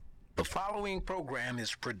The following program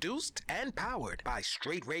is produced and powered by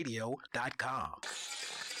StraightRadio.com.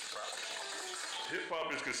 Hip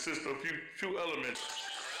hop is consist of a few elements.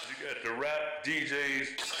 You got the rap,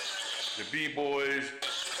 DJs, the b-boys,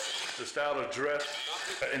 the style of dress,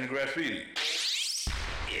 and the graffiti.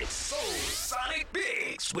 It's Soul Sonic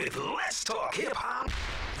Biggs with Let's Talk Hip Hop,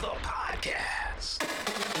 the podcast.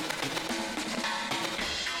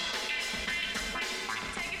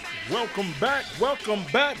 Welcome back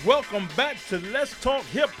to Let's Talk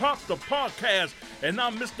Hip Hop, the podcast. And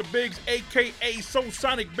I'm Mr. Biggs, a.k.a. Soul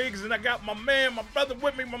Sonic Biggs, and I got my brother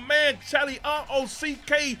with me, my man, Charlie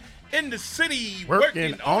R.O.C.K. in the city.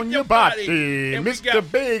 Working on your body. And Mr.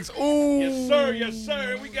 Biggs, ooh. Yes,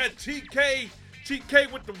 sir. And we got TK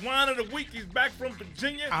with the wine of the week. He's back from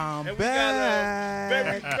Virginia. I'm and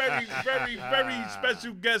back. We got a very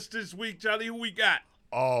special guest this week, Charlie. Who we got?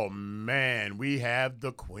 Oh, man, we have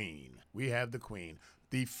the queen.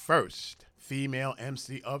 The first female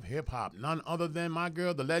MC of hip-hop. None other than my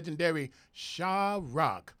girl, the legendary Sha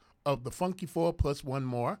Rock of the Funky 4 Plus One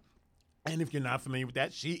More. And if you're not familiar with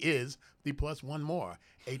that, she is the Plus One More,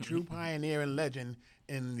 a true pioneer and legend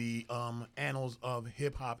in the annals of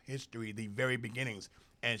hip-hop history, the very beginnings.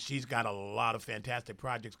 And she's got a lot of fantastic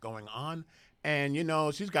projects going on. And, you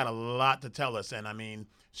know, she's got a lot to tell us. And, I mean,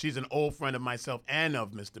 she's an old friend of myself and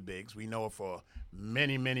of Mr. Biggs. We know her for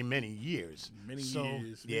many years. Many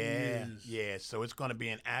years. Yeah. So it's going to be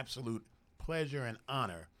an absolute pleasure and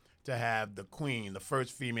honor to have the queen, the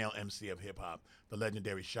first female MC of hip-hop, the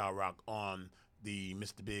legendary Sha Rock, on the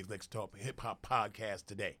Mr. Biggs Let's Talk Hip Hop podcast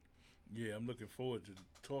today. Yeah, I'm looking forward to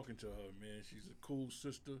talking to her, man. She's a cool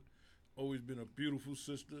sister. Always been a beautiful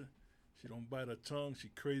sister. She don't bite her tongue. She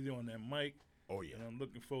crazy on that mic. Oh, yeah. And I'm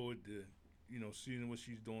looking forward to, seeing what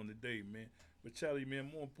she's doing today, man. But Charlie, man,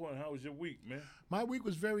 more important, how was your week, man? My week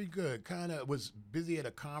was very good. Kind of was busy at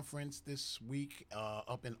a conference this week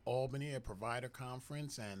up in Albany, a provider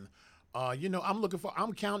conference. And,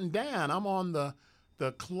 I'm counting down. I'm on the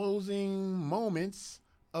closing moments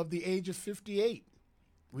of the age of 58.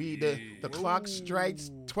 The clock strikes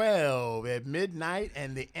 12 at midnight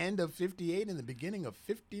and the end of 58 and the beginning of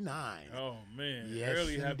 59. Oh, man. Yes,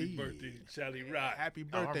 Early indeed. happy birthday, Charlie Rock. Happy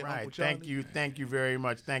birthday, All right. Uncle Charlie. Thank you very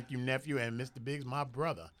much. Thank you, nephew, and Mr. Biggs, my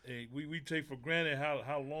brother. Hey, we take for granted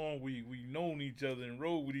how long we known each other and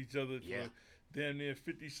rode with each other for damn near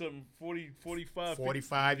 50-something, 45.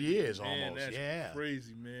 45 years man, almost, that's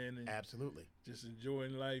crazy, man. And absolutely. just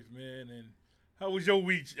enjoying life, man. And how was your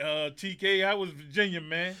week, TK? How was Virginia,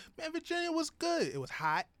 man? Man, Virginia was good. It was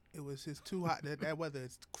hot. It's too hot. That weather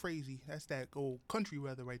is crazy. That's that old country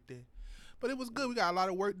weather right there. But it was good. We got a lot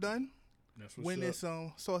of work done. That's what's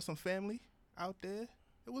up. Saw some family out there.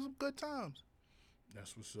 It was good times.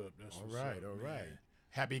 That's what's up. All right.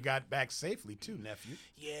 Happy you got back safely too, nephew.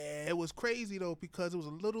 Yeah, it was crazy though because it was a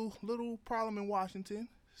little problem in Washington.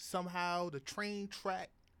 Somehow the train track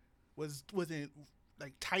wasn't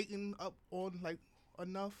like tightened up on like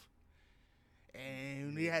enough,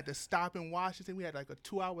 and they had to stop in Washington. We had like a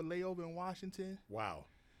 2-hour layover in Washington. Wow.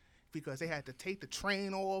 Because they had to take the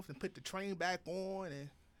train off and put the train back on, and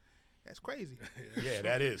that's crazy. Yeah,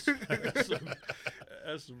 that is.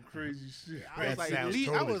 That's some crazy shit. I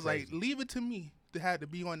was like, leave it to me to have to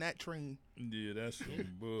be on that train. Yeah, that's some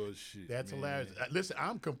bullshit. That's man. hilarious. Listen,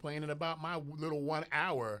 I'm complaining about my little 1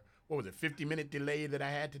 hour, 50-minute delay that I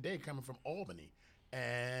had today coming from Albany.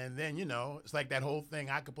 And then, it's like that whole thing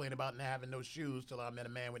I complained about not having no shoes till I met a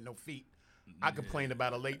man with no feet. I complained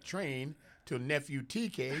about a late train till nephew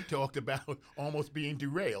TK talked about almost being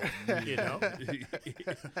derailed,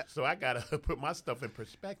 So I got to put my stuff in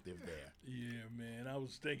perspective there. Yeah, man. I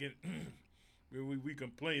was thinking, we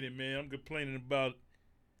complaining, man. I'm complaining about,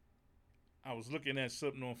 I was looking at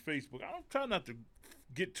something on Facebook. I don't try not to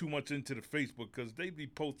get too much into the Facebook because they be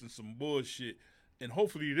posting some bullshit. And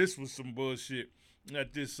hopefully this was some bullshit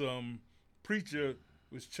that this preacher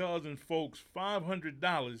was charging folks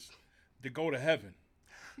 $500 to go to heaven.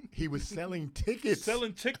 He was selling tickets.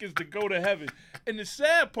 To go to heaven. And the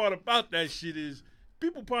sad part about that shit is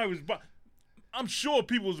people probably was buying. I'm sure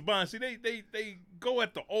people was buying. See, they go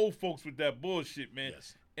at the old folks with that bullshit, man.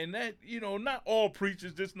 Yes. And that, not all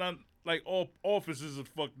preachers, just not like all officers are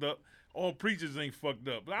fucked up. All preachers ain't fucked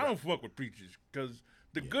up. But I don't fuck with preachers because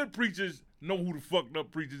the good preachers know who the fucked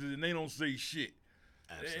up preachers is and they don't say shit.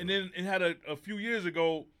 Absolutely. And then it had a few years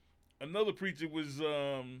ago, another preacher was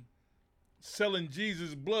selling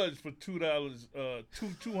Jesus blood for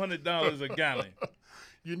 $200 a gallon.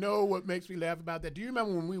 You know what makes me laugh about that? Do you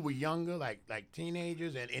remember when we were younger, like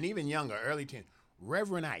teenagers and even younger, early teens?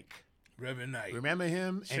 Reverend Ike. Reverend Ike. Remember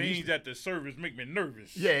him? Change at the service make me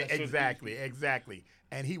nervous. Yeah, exactly.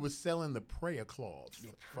 and he was selling the prayer cloth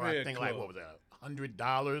for I prayer think like cloth. what was that,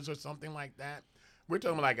 $100 or something like that. We're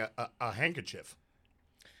talking about like a handkerchief.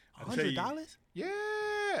 I tell you- $100? Yeah.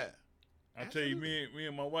 I tell you, me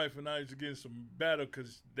and my wife and I used to get in some battle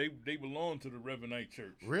because they belong to the Reverendite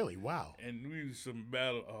Church. Really? Wow. And we used some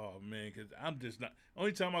battle. Oh man, because I'm just not.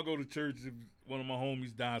 Only time I go to church if one of my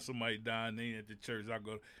homies died, somebody died, and they ain't at the church. I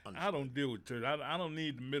go. I don't deal with church. I don't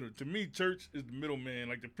need the middle. To me, church is the middleman.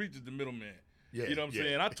 Like the preacher's the middleman. Yeah, You know what I'm yeah.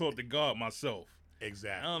 saying? I talk to God myself. I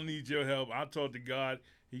Exactly. don't need your help. I talk to God.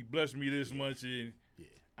 He blessed me this much, and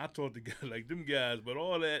I talk to God like them guys. But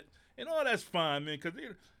all that's fine, man. Because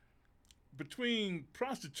between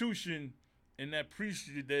prostitution and that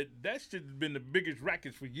priesthood, that shit has been the biggest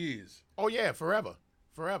rackets for years. Oh yeah, forever.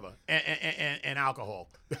 And alcohol.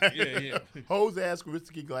 Yeah. Hose ass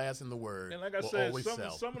whiskey glass in the word. And like I will said, always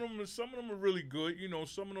sell. some of them are really good. You know,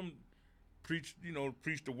 some of them preach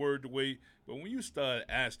the word the way. But when you start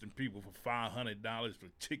asking people for $500 for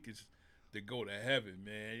tickets to go to heaven,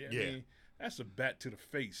 man, I mean, that's a bat to the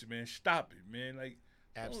face, man. Stop it, man. Like,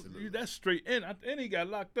 Absolutely. that's straight. And he got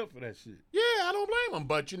locked up for that shit. Yeah, I don't blame him.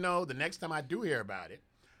 But the next time I do hear about it,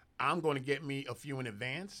 I'm going to get me a few in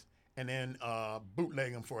advance and then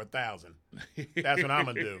bootleg them for $1,000. That's what I'm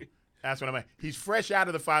gonna do. That's what I'm. He's fresh out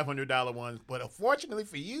of the $500 ones, but unfortunately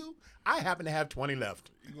for you, I happen to have 20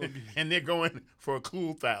 left, and they're going for a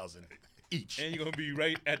cool $1,000 each. And you're gonna be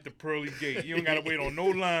right at the pearly gate. You don't gotta wait on no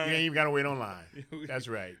line. You ain't even gotta wait online. That's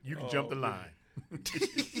right. You can jump the Oh, line.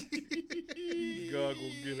 God gonna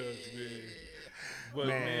get us, man. But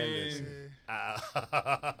Man, listen.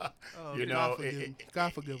 Oh, You know, God forgive,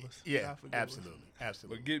 God forgive us. Yeah, God forgive us.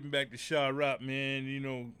 absolutely. But getting back to Sha Rock,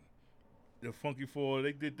 man, the Funky Four,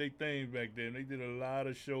 they did their things back then. They did a lot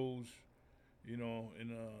of shows,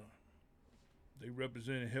 and they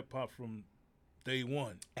represented hip hop from day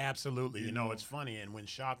one. Absolutely. You know. It's funny, and when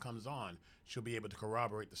Shaw comes on, she'll be able to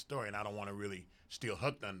corroborate the story, and I don't want to really steal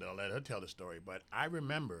her thunder. I'll let her tell the story. But I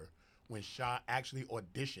remember when Shaw actually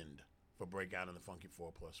auditioned for Breakout in the Funky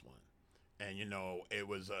 4+1. And, it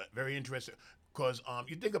was very interesting because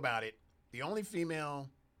you think about it, the only female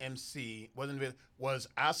MC was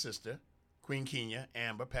our sister, Queen Kenya,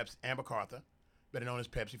 Amber Carter, better known as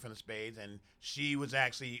Pepsi from the Spades, and she was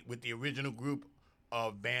actually with the original group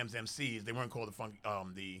of BAM's MCs. They weren't called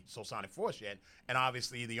the Soul Sonic Force yet, and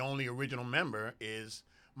obviously the only original member is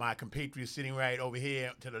my compatriot sitting right over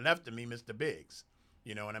here to the left of me, Mr. Biggs.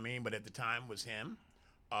 You know what I mean? But at the time was him,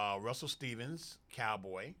 Russell Stevens,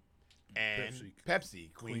 Cowboy, and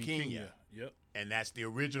Pepsi, Queen Kenya. Yep. And that's the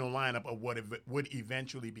original lineup of what would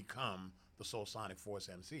eventually become the Soul Sonic Force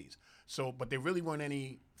MCs. So, but there really weren't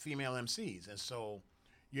any female MCs. And so,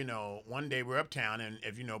 one day we're uptown, and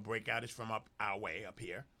if Breakout is from up our way, up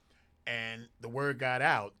here. And the word got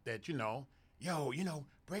out that,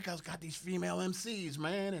 Breakout's got these female MCs,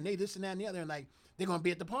 man, and they this and that and the other. And like, they're going to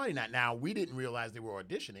be at the party night. Now, we didn't realize they were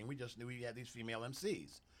auditioning. We just knew we had these female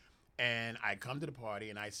MCs. And I come to the party,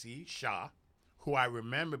 and I see Sha, who I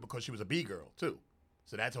remember because she was a B-girl, too.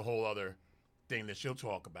 So that's a whole other thing that she'll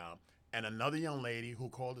talk about. And another young lady who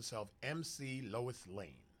called herself MC Lois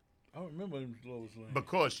Lane. I remember them Lois Lane.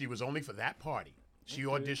 Because she was only for that party. She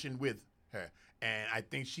auditioned with her. And I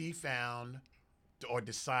think she found or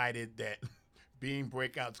decided that being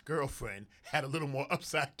Breakout's girlfriend had a little more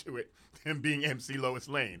upside to it than being MC Lois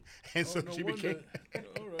Lane. And so no she wonder. became...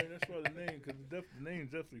 All right, that's why the name, because the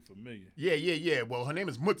name's definitely familiar. Yeah. Well, her name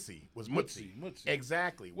is Mutsi. Mutsi. Was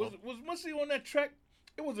Exactly. Well, Mutsi on that track?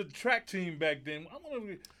 It was a track team back then. I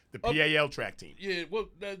wonder the PAL track team. Yeah, were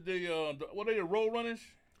they the Road Runners?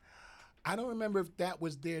 I don't remember if that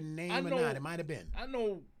was their name or not. It might have been. I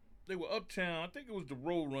know they were Uptown. I think it was the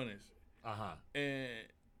Road Runners. Uh-huh.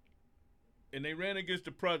 And they ran against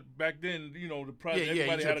the back then. The project. Yeah.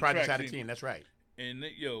 Everybody had a project track had a team. That's right. And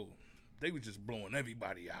they were just blowing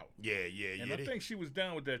everybody out. Yeah. And I think she was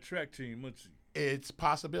down with that track team, Mutsi. It's a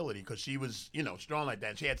possibility because she was, strong like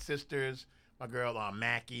that. She had sisters. My girl,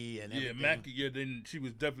 Mackie, and everything. Yeah, Mackie. Yeah, then she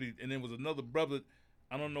was definitely, and there was another brother.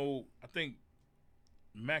 I don't know. I think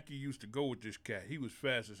Mackie used to go with this cat. He was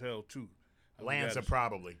fast as hell too. Lanza,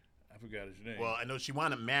 probably. I forgot his name. Well, I know she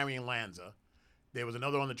wound up marrying Lanza. There was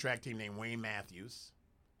another on the track team named Wayne Matthews.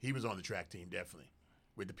 He was on the track team, definitely,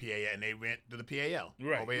 with the PAL, and they went to the PAL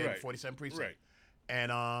over here in 47 Precinct. Right.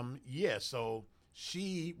 And, so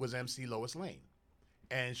she was MC Lois Lane.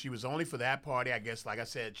 And she was only for that party, I guess. Like I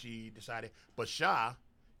said, she decided. But Sha,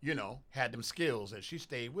 had them skills, and she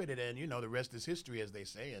stayed with it. And, the rest is history, as they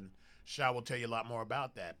say. And Sha will tell you a lot more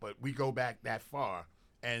about that. But we go back that far.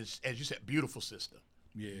 And as you said, beautiful sister.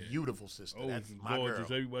 Yeah. Beautiful sister. Oh, That's my gorgeous.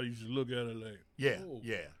 girl. Everybody used to look at her like, Yeah, oh,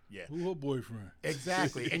 yeah. who her boyfriend?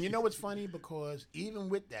 Exactly. And you know what's funny? Because even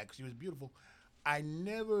with that, because she was beautiful, I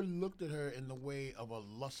never looked at her in the way of a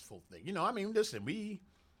lustful thing. You know, I mean, listen,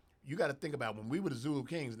 you got to think about when we were the Zulu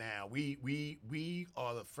Kings. Now we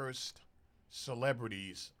are the first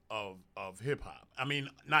celebrities of hip hop. I mean,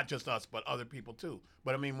 not just us, but other people too.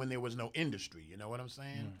 But I mean, when there was no industry, you know what I'm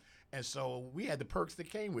saying? And so we had the perks that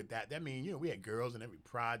came with that. That means, you know, we had girls in every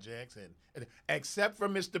project, and except for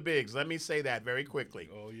Mr. Biggs. Let me say that very quickly.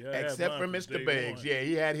 Oh, yeah. Except for Mr. Biggs. Yeah,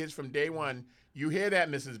 he had his from day one. You hear that,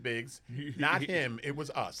 Mrs. Biggs? Not him. It was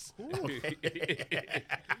us. Almost had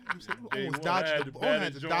dodged the a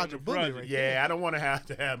baddest bullet joint right Yeah, I don't want to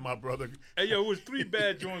have my brother. Hey, yo, it was 3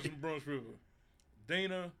 bad joints from Bronx River.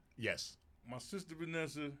 Dana, Yes. my sister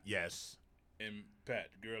Vanessa, Yes. and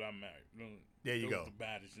Pat, the girl I married. There you Those go. The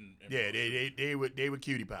baddest in Yeah, Bronx River. they were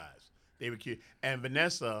cutie pies. They were cute. And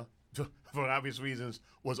Vanessa, for obvious reasons,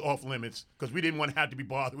 was off limits because we didn't want to have to be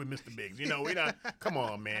bothered with Mr. Biggs. You know, we not. Come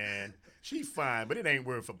on, man. She's fine, but it ain't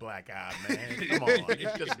worth a black eye, man. Come on,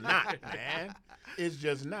 it's just not, man. It's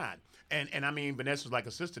just not. And I mean, Vanessa's like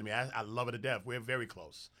a sister to me. I love her to death. We're very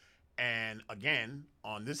close. And again,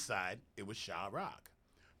 on this side, it was Sha Rock,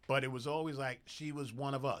 but it was always like she was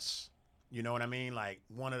one of us. You know what I mean? Like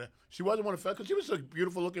she wasn't one of us because she was a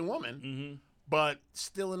beautiful looking woman, but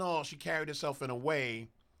still in all, she carried herself in a way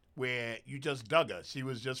where you just dug her. She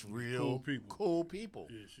was just real cool people.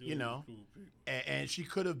 Yeah, she you was know, cool people. and she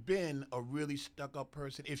could have been a really stuck-up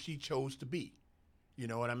person if she chose to be. You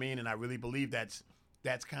know what I mean? And I really believe that's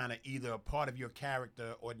kind of either a part of your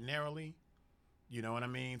character ordinarily. You know what I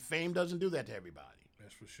mean? Fame doesn't do that to everybody.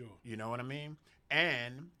 That's for sure. You know what I mean?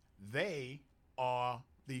 And they are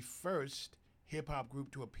the first hip-hop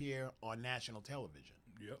group to appear on national television.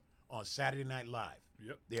 Yep. On Saturday Night Live.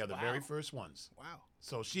 Yep. They are the very first ones. Wow.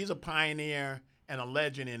 So she's a pioneer and a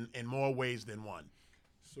legend in more ways than one.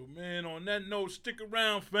 So, man, on that note, stick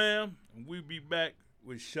around, fam, and we'll be back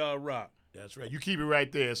with Sha Rock. That's right. You keep it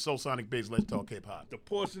right there. Soul Sonic Biggs, Let's Talk Hip Hop. The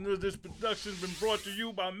portion of this production has been brought to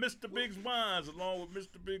you by Mr. Biggs Wines, along with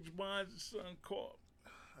Mr. Biggs Wines and Son Corp.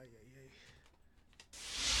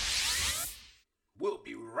 We'll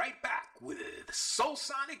be right back with Soul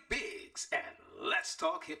Sonic Biggs and Let's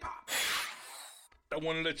Talk Hip Hop. I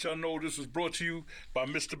want to let y'all know this was brought to you by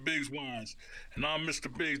Mr. Biggs Wines. And I'm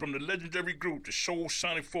Mr. Biggs from the legendary group, the Soul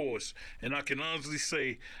Sonic Force. And I can honestly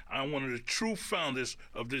say I'm one of the true founders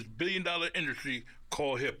of this billion-dollar industry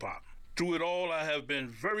called hip-hop. Through it all, I have been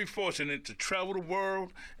very fortunate to travel the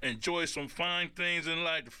world, enjoy some fine things in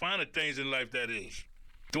life, the finer things in life, that is.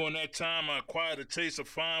 During that time, I acquired a taste of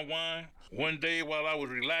fine wine. One day, while I was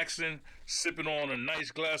relaxing, sipping on a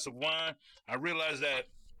nice glass of wine, I realized that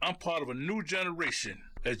I'm part of a new generation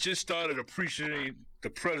that just started appreciating the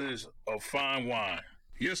presence of fine wine.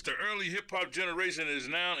 Yes, the early hip-hop generation is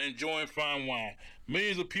now enjoying fine wine.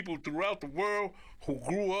 Millions of people throughout the world who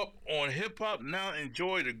grew up on hip-hop now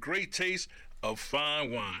enjoy the great taste of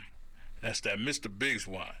fine wine. That's that Mr. Biggs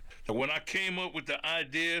wine. So when I came up with the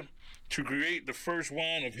idea to create the first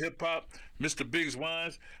wine of hip-hop, Mr. Biggs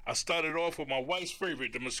Wines, I started off with my wife's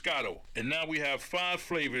favorite, the Moscato. And now we have 5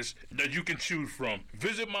 flavors that you can choose from.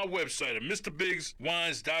 Visit my website at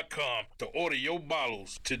MrBiggsWines.com to order your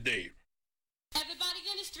bottles today. Everybody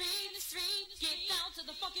in the street, get down to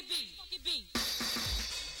the funky beat, funky beat.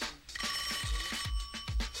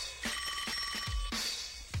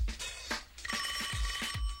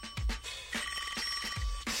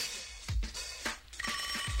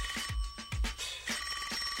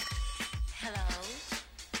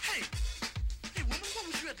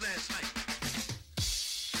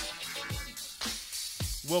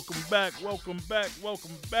 Welcome back, welcome back,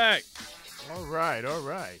 welcome back. All right, all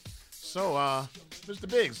right. So, Mr.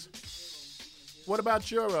 Biggs, what about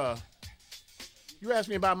your, you asked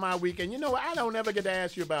me about my weekend. You know, I don't ever get to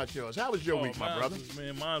ask you about yours. How was your week, my brother?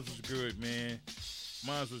 Mine was good, man.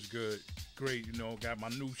 Mine was good. Great, you know, got my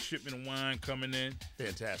new shipment of wine coming in.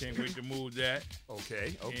 Fantastic. Can't wait to move that.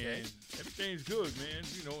 Okay. And everything's good, man.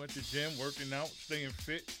 You know, at the gym, working out, staying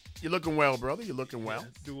fit. You're looking well, brother. You're looking well.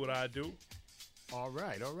 Do what I do. All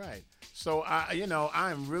right, all right. So,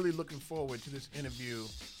 I'm really looking forward to this interview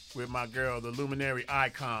with my girl, the luminary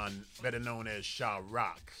icon, better known as Sha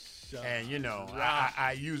Rock. And, you know,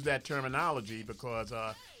 I use that terminology because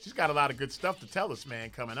she's got a lot of good stuff to tell us, man,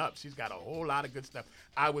 coming up. She's got a whole lot of good stuff.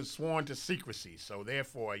 I was sworn to secrecy, so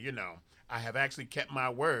therefore, you know, I have actually kept my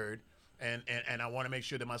word, and I want to make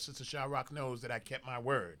sure that my sister Sha Rock knows that I kept my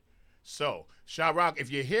word. So, Sha Rock,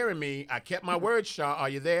 if you're hearing me, I kept my word, Sha. Are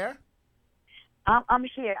you there? I'm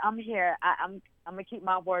here. I'm I'm gonna keep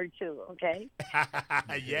my word too. Okay.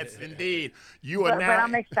 Yes, indeed. You are But now.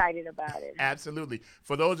 I'm excited about it. Absolutely.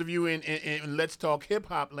 For those of you in Let's Talk Hip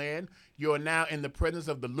Hop land, you are now in the presence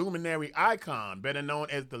of the luminary icon, better known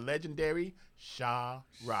as the legendary Sha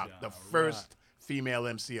Rock, the first female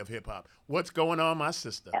MC of hip hop. What's going on, my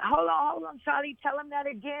sister? Hold on, Charlie. Tell them that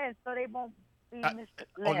again so they won't be misled.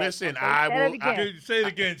 Oh, listen, Okay? I Say will. it again. Say it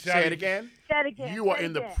again, Charlie. Say it again. Say it again. You are Say it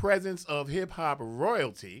in the again. presence of hip hop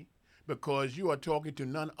royalty because you are talking to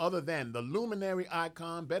none other than the luminary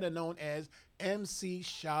icon, better known as MC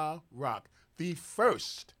Sha Rock, the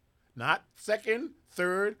first, not second,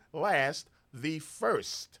 third, last, the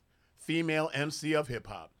first female MC of hip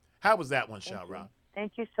hop. How was that one, Sha Rock?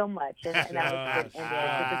 Thank you so much. And that was good interest. It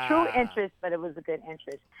was a true interest, but it was a good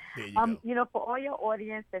interest. There you go. You know, for all your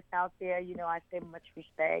audience that's out there, you know, I say much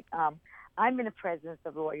respect. I'm in the presence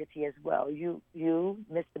of royalty as well. You,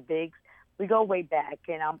 Mr. Biggs, we go way back,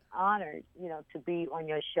 and I'm honored, you know, to be on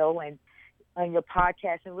your show and on your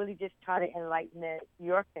podcast and really just try to enlighten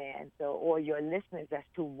your fans or your listeners as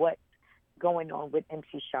to what's going on with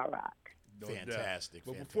MC Sha Rock. No Fantastic. doubt.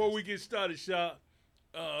 But fantastic. before we get started, Sha,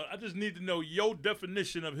 I just need to know your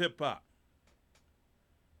definition of hip hop.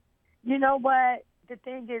 You know what? The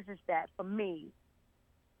thing is that for me,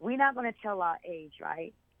 we're not going to tell our age,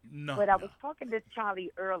 right? No. But I was talking to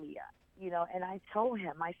Charlie earlier, you know, and I told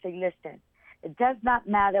him, I said, listen, it does not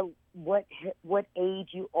matter what age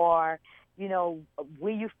you are, you know,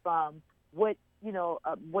 where you're from, what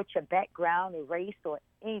your background or race or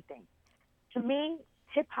anything. To me,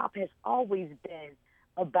 hip hop has always been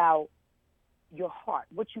about your heart,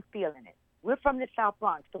 what you feel in it. We're from the South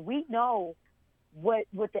Bronx, so we know what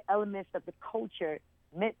the elements of the culture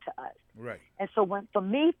meant to us. Right. And so for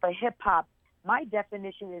me, for hip hop, my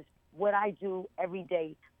definition is what I do every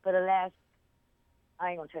day for the last, I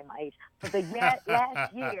ain't gonna tell you my age, for the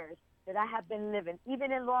last years that I have been living,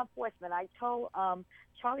 even in law enforcement. I told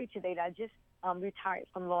Charlie today that I just retired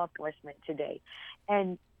from law enforcement today.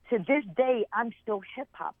 And to this day, I'm still hip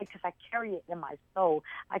hop because I carry it in my soul.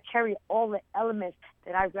 I carry all the elements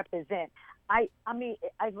that I represent. I mean,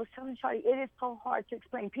 I was telling Charlie, it is so hard to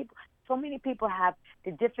explain. So many people have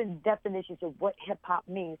the different definitions of what hip hop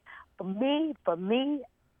means. For me,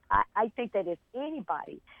 I think that if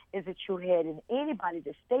anybody is a true head and anybody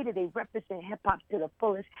that say that they represent hip hop to the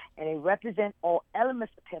fullest and they represent all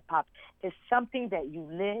elements of hip hop, is something that you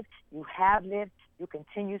live, you have lived, you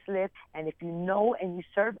continue to live, and if you know and you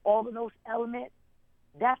serve all of those elements,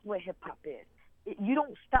 that's what hip hop is. You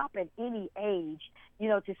don't stop at any age, you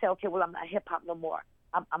know, to say, okay, well, I'm not hip hop no more.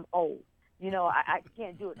 I'm old. You know, I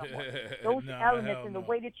can't do it no more. Those elements and the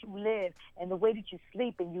way that you live and the way that you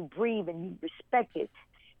sleep and you breathe and you respect it,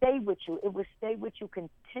 stay with you. It will stay with you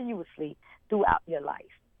continuously throughout your life.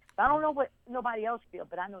 I don't know what nobody else feels,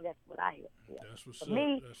 but I know that's what I feel. That's what's For up.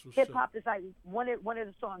 me, That's what's hip hop up. is like one of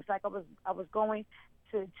the songs. Like I was going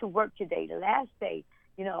to work today, the last day,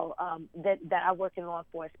 you know, that I work in law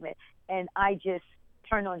enforcement, and I just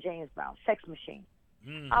turned on James Brown, Sex Machine.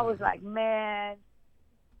 I was like, man,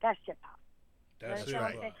 that's hip hop. That's You know it.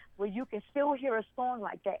 what I'm saying? Where you can still hear a song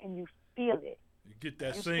like that and you feel it. You get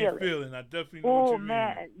that You same feel it. feeling. I definitely know what Oh you mean.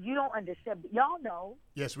 man, you don't understand. Y'all know.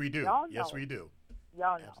 Yes, we do. Y'all Yes, know. we do.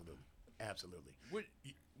 Y'all know. Absolutely. Absolutely.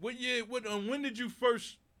 What year? When did you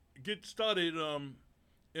first get started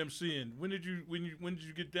MCing? When did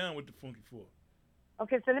you get down with the Funky Four?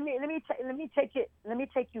 Okay, so let me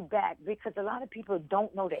take you back because a lot of people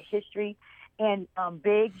don't know the history. And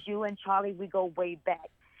Biggs, you and Charlie, we go way back.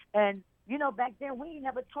 And you know, back then we ain't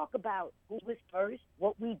never talk about who was first,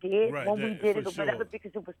 what we did, Right, when we that- did for it, or whatever, sure.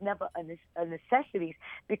 because it was never a necessity.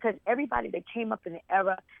 Because everybody that came up in the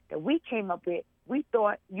era that we came up with, we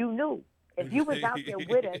thought you knew. If you was out there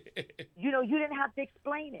with us, you know, you didn't have to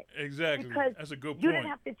explain it. Exactly. Because That's a good point. you didn't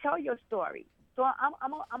have to tell your story. So I'm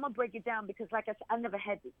gonna break it down because, like I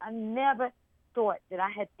said, I never thought that I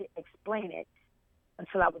had to explain it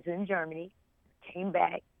until I was in Germany, came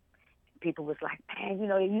back. People was like, man, you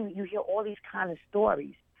know, you hear all these kind of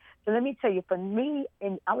stories. So let me tell you, for me,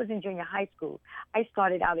 I was in junior high school. I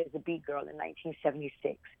started out as a beat girl in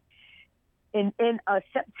 1976. In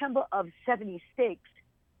September of '76,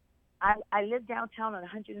 I lived downtown on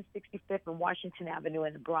 165th and Washington Avenue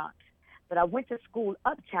in the Bronx. But I went to school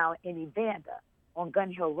uptown in Evander on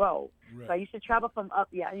Gun Hill Road. Right. So I used to travel from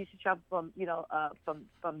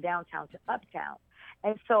from downtown to uptown.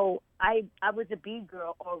 And so I was a beat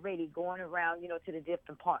girl already, going around, you know, to the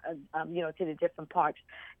different parks.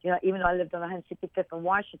 You know, even though I lived on 165th in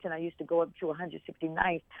Washington, I used to go up to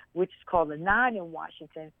 169th, which is called the 9 in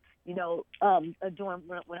Washington. You know, doing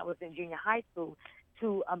when I was in junior high school,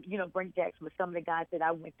 to, breakdance with some of the guys that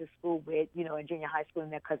I went to school with, in junior high school,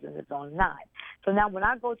 and their cousins is on 9. So now when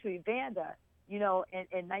I go to Evander, in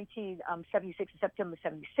 1976, September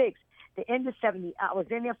 76, the end of 70, I was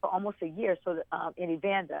in there for almost a year, so in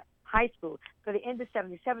Evander High School. So the end of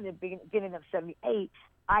 77, the beginning of 78,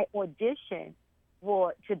 I auditioned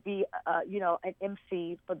to be, an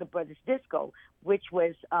MC for the Brothers Disco, which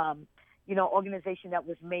was, organization that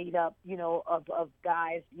was made up, of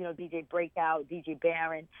guys, DJ Breakout, DJ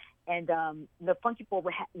Barron, and the Funky Four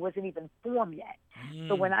wasn't even formed yet.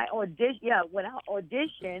 So when I auditioned,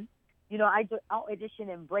 I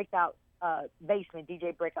auditioned in Breakout basement,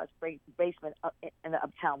 DJ Breakout's basement in the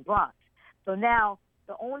Uptown Bronx. So now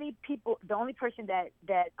the only person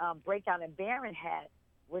that Breakout and Barron had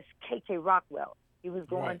was KK Rockwell. He was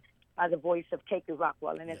going by the voice of KK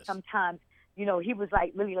Rockwell, and then sometimes, he was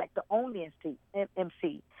really the only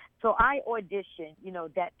MC. So I auditioned,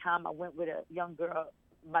 that time I went with a young girl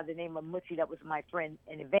by the name of Mutsi that was my friend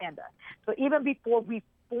in Evander. So even before we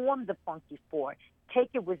formed the Funky Four,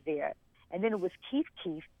 KK was there, and then it was Keith,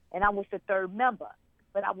 and I was the third member,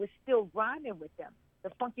 but I was still rhyming with them.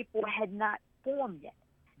 The Funky Four had not formed yet.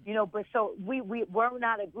 But so we were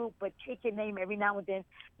not a group, but KK name every now and then,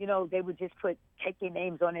 they would just put KK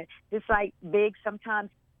names on it. Just like Big, sometimes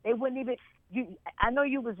they wouldn't even. I know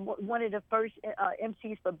you was one of the first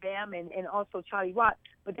MCs for BAM and also Charlie Rock,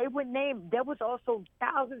 but they wouldn't name. There was also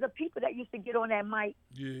thousands of people that used to get on that mic.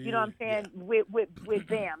 You know what I'm saying? Yeah. With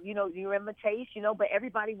BAM, you remember Taste, but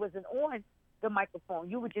everybody wasn't on the microphone.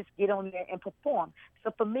 You would just get on there and perform.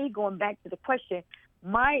 So for me, going back to the question,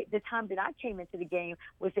 the time that I came into the game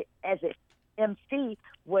was as an MC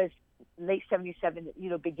was late 77,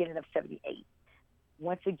 beginning of 78.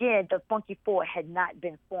 Once again, the Funky Four had not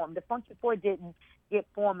been formed. The Funky Four didn't get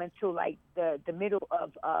formed until the middle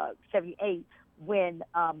of 78 when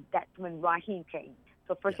that's when Raheem came.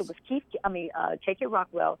 So first it was KK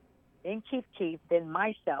Rockwell, then Keith, then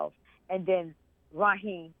myself, and then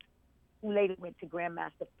Raheem, who later went to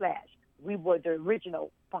Grandmaster Flash. We were the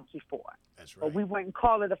original Funky Four. That's right. But we weren't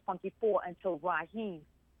calling the Funky Four until Raheem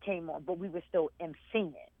came on, but we were still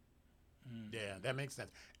MCing it. Yeah, that makes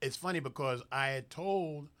sense. It's funny because I had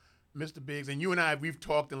told Mr. Biggs, and you and I, we've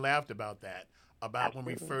talked and laughed about that, when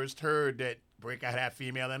we first heard that Breakout had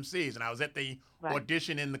female MCs, and I was at the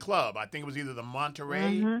audition in the club. I think it was either the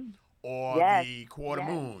Monterey or the Quarter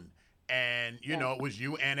Moon. And, it was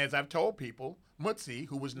you, and as I've told people, Mutsi,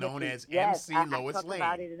 who was known as MC Lois I talked Lane.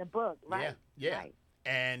 about it in the book, right? Yeah. Right.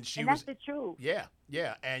 And that's the truth. Yeah.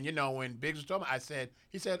 And, when Biggs was talking,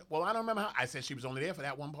 he said, well, I don't remember how. I said she was only there for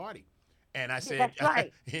that one party. And I said, that's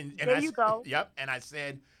right. and there you go. Yep. And I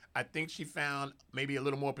said, I think she found maybe a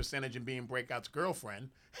little more percentage in being Breakout's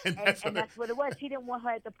girlfriend. And that's what it was. He didn't want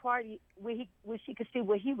her at the party where she could see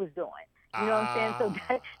what he was doing. You know what I'm saying?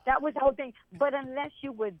 So that was the whole thing. But unless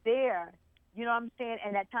you were there, you know what I'm saying,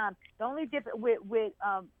 and that time, the only difference with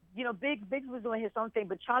Biggs was doing his own thing,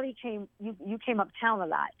 but Charlie you came uptown a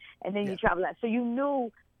lot, and then you traveled a lot. So you knew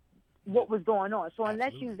what was going on. So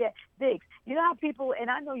unless you was there, Biggs, you know how people, and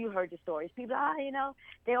I know you heard the stories, people,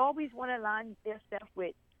 they always want to align their stuff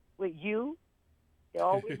with you. They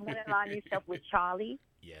always want to align their stuff with Charlie.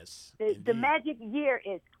 Yes. The magic year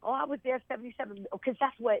is, I was there 77, because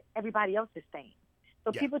that's what everybody else is saying.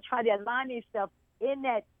 So people try to align themselves in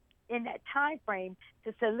that time frame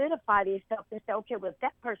to solidify themselves and say, okay, well, if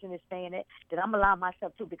that person is saying it, then I'm allowing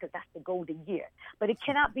myself to, because that's the golden year. But it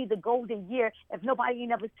cannot be the golden year if nobody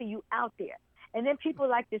never see you out there. And then people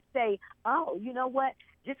like to say, oh, you know what?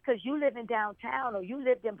 Just because you live in downtown, or you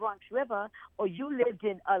lived in Bronx River, or you lived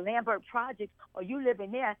in Lambert Projects, or you live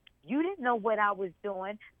in there, you didn't know what I was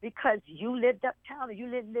doing because you lived uptown, or you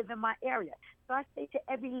didn't live in my area. So I say to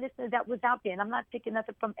every listener that was out there, and I'm not taking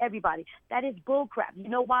nothing from everybody, that is bullcrap. You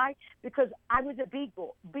know why? Because I was a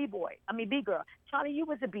B-girl. Charlie, you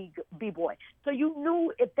was a B-boy. So you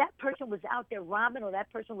knew if that person was out there rhyming, or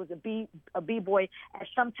that person was a B-boy at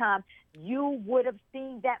some time, you would have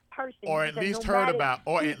seen that person. Or at least heard about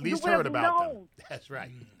them. That's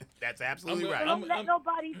right. That's absolutely right. Don't let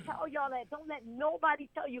nobody tell y'all that. Don't let nobody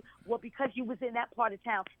tell you, well, because you was in that part of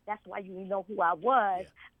town, that's why you know who I was,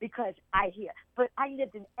 because I hear. But I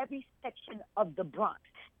lived in every section of the Bronx.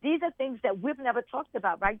 These are things that we've never talked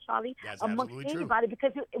about, right, Charlie? That's amongst anybody,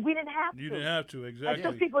 because we didn't have to. You didn't have to, exactly.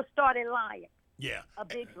 Until people started lying. Yeah.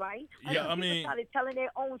 Biggs, right? Yeah, people started telling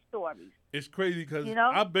their own stories. It's crazy because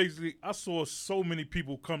I saw so many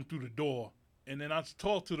people come through the door, and then I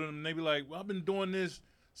talked to them, and they be like, well, I've been doing this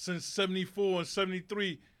since 74 and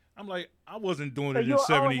 73. I'm like, I wasn't doing it in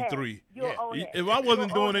 73. If I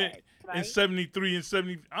wasn't doing it in 73 and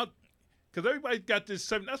 70, Because everybody got this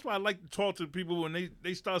 7. That's why I like to talk to people when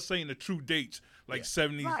they start saying the true dates, like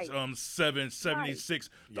 77, 76.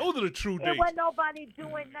 Those are the true dates. There wasn't nobody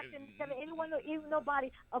doing nothing. Even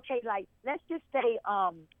nobody. Okay, like let's just say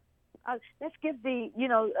let's give the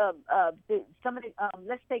some of the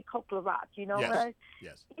let's say Coke La Rock. You know,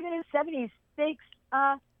 Yes. Even in '76,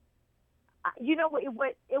 you know what? It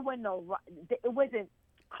wasn't.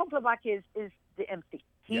 Coke La Rock is the MC.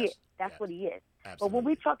 He is. That's what he is. Absolutely. But when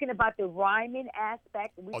we're talking about the rhyming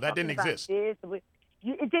aspect, that didn't exist. It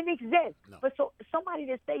didn't exist. No. But so somebody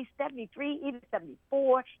that say 73, even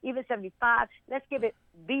 74, even 75, let's give it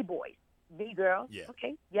B-boys, B-girls. Yeah.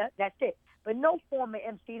 Okay, yeah, that's it. But no former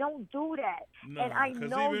MC, don't do that. No, and I 'cause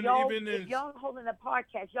know even if y'all holding a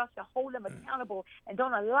podcast, y'all should hold them accountable and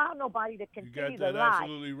don't allow nobody to You got continue that to lie.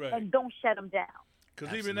 absolutely right. And don't shut them down.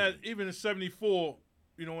 Because even in '74,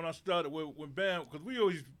 you know, when I started with Bam, because we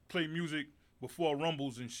always play music before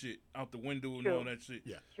rumbles and shit out the window and all that shit.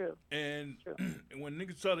 Yeah. True. And when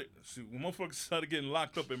niggas started, when motherfuckers started getting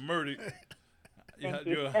locked up and murdered,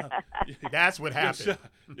 that's what happened.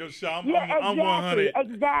 Yo, Sha, I'm exactly, 100.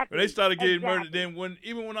 Exactly. When they started getting murdered, then when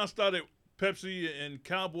I started Pepsi and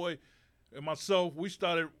Cowboy and myself,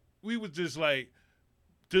 we was just like,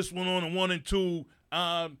 this one on the 1 and 2.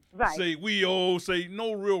 Say say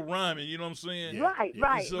no real rhyming, you know what I'm saying?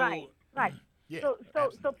 Right. Yeah,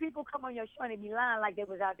 So people come on your show and they be lying like they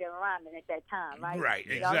was out there rhyming at that time, right? Right,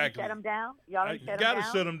 Y'all exactly. Shut them down. Y'all You shut them gotta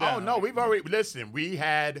down. shut them down. Oh no, we've already we've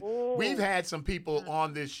had some people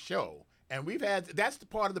on this show, and that's the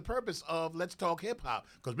part of the purpose of Let's Talk Hip Hop,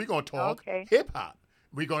 because we're gonna talk hip hop.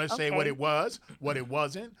 We're gonna say what it was, what it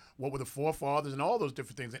wasn't, what were the forefathers, and all those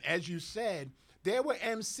different things. And as you said, there were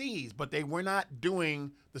MCs, but they were not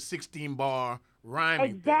doing the 16-bar rhyming.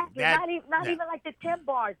 Exactly. Thing. Not even like the 10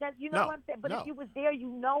 bars. That's what I'm saying. But if you was there, you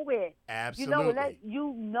know it. Absolutely.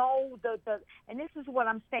 You know the and this is what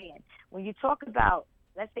I'm saying. When you talk about,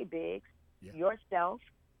 let's say Biggs, yourself,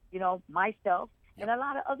 myself, and a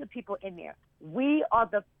lot of other people in there. We are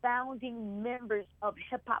the founding members of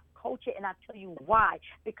hip hop culture, and I tell you why.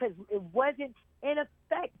 Because it wasn't in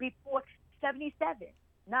effect before '77.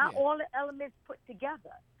 Not all the elements put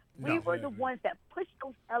together. We were the ones that pushed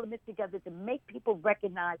those elements together to make people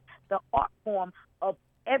recognize the art form of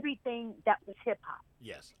everything that was hip hop.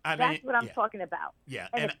 Yes. That's what I'm talking about. Yeah.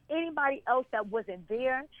 And if anybody else that wasn't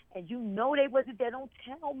there and you know they wasn't there, don't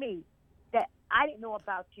tell me that I didn't know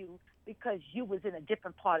about you because you was in a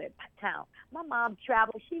different part of town. My mom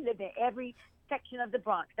traveled. She lived in every section of the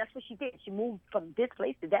Bronx. That's what she did. She moved from this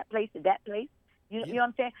place to that place to that place. You know what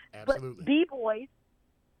I'm saying? Absolutely. But B-boys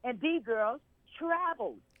and B-girls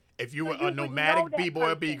traveled. If you were a nomadic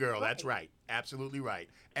B-boy or B-girl, that's right. Absolutely right.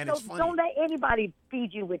 And so it's funny. Don't let anybody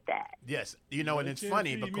feed you with that. Yes. And it's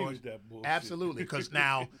funny because absolutely, because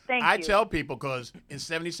now Thank I you. tell people, because in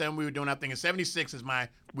 '77 we were doing our thing. In '76 is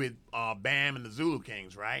with Bam and the Zulu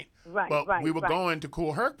Kings, right? Right. But we were going to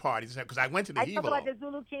Cool Herc parties because I went to the I talk Evil. about the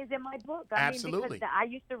Zulu Kings in my book. Absolutely. Because I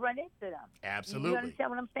used to run into them. Absolutely. You understand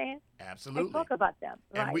what I'm saying? Absolutely. I talk about them.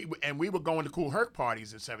 Right. And we were going to Cool Herc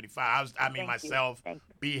parties in '75. Myself,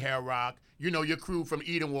 B Hair Rock. Your crew from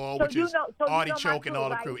Edenwall, which is Artie Choke and all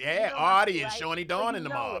the crew. Yeah, Artie and Shawnee Dawn in the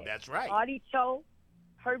mob. That's right. Artie Choke,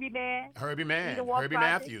 Herbie Man, Herbie Project.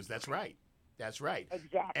 Matthews. That's right.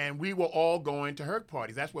 Exactly. And we were all going to Herc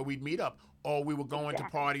parties. That's where we'd meet up. Or we were going to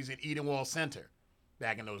parties in Edenwall Center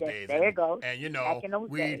back in those days. There you go. And back in those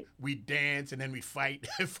days. we dance and then we fight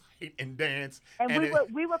and dance. And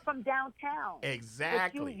we were from downtown.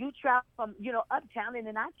 Exactly. You travel from uptown, and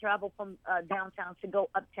then I traveled from downtown to go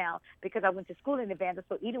uptown because I went to school in Evander.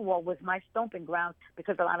 So Edenwall was my stomping ground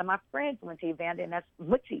because a lot of my friends went to Evander, and that's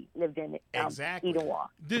Mutzi lived in it. Exactly. Edenwall.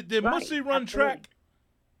 Did Mutzi run track?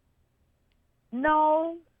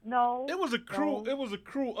 No. It was a crew. No. It was a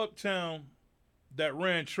crew uptown that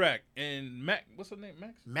ran track, and what's her name?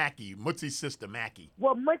 Max? Mackie, Mutzi's sister, Mackie.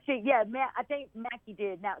 Well, Mutzi, yeah, I think Mackie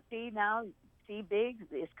did. Now, Biggs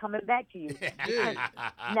is coming back to you.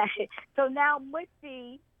 So now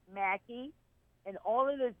Mutzi, Mackie, and all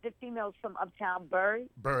of the females from uptown, Bird,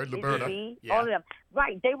 Liberta, all of them.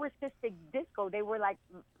 Right, they were Sister Disco. They were like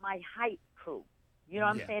my hype crew. You know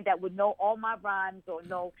what I'm saying? That would know all my rhymes or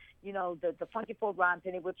know, the Funky Four rhymes,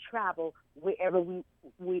 and it would travel wherever we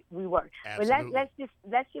were. Absolutely. But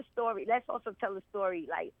let's also tell a story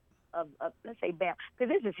like of let's say Bam,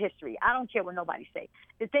 because this is history. I don't care what nobody say.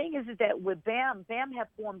 The thing is that with Bam had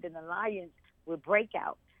formed an alliance with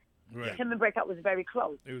Breakout. Right. Him and Breakout was very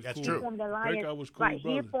close. That's He true. formed an alliance. Breakout was cool, right.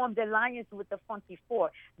 brother. He formed an alliance with the Funky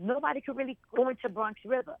Four. Nobody could really go into Bronx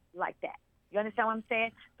River like that. You understand what I'm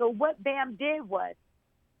saying? So what Bam did was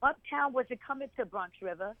Uptown wasn't coming to Bronx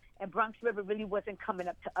River, and Bronx River really wasn't coming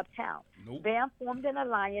up to Uptown. Nope. Bam formed an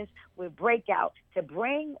alliance with Breakout to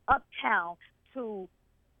bring Uptown to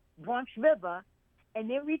Bronx River, and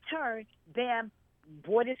in return, Bam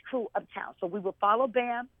brought his crew Uptown. So we would follow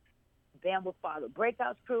Bam. Bam would follow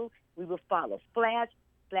Breakout's crew. We would follow Flash.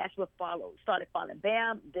 Flash would started following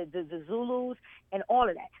Bam, the Zulus, and all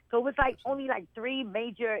of that. So it was like only like three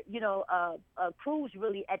major, crews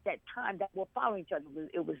really at that time that were following each other.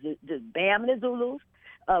 It was the Bam and the Zulus,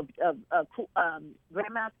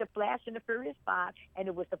 Grandmaster Flash and the Furious Five, and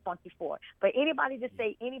it was the Funky Four. But anybody to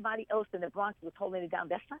say anybody else in the Bronx was holding it down,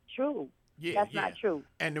 that's not true. That's not true.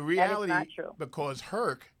 And the reality, that is not true. because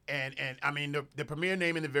Herc, and I mean, the premier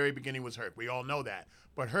name in the very beginning was Herc. We all know that.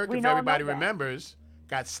 But Herc, We if all know everybody that. remembers,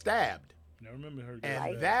 got stabbed. I remember her.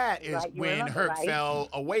 And that is Right, you when remember, Herc right? fell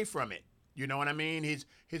away from it. You know what I mean? His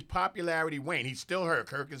popularity waned. He's still Herc.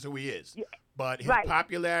 Herc is who he is. Yeah, But his right.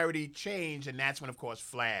 popularity changed, and that's when, of course,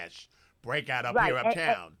 Flash, Breakout up Right, here and-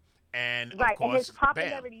 uptown. And, Right, of course, and his Bam.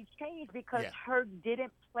 popularity changed because Yeah. Herc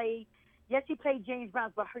didn't play. Yes, he played James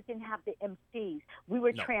Brown, but Herc didn't have the MCs. We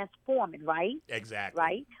were No. transforming, right? Exactly.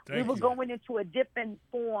 Right? Thank we were you. going into a different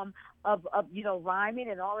form of rhyming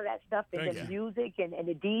and all of that stuff, and Thank the you. music and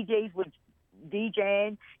the DJs were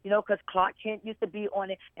DJing, because Clark Kent used to be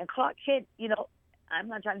on it. And Clark Kent, I'm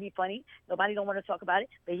not trying to be funny. Nobody don't want to talk about it,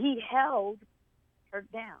 but he held Herc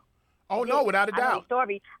down. Oh, no, without a I know the doubt.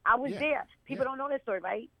 story. I was Yeah. there. People Yeah. don't know that story,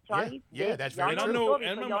 right, Charlie? Yeah, They- that's y'all very And I true. the know, story,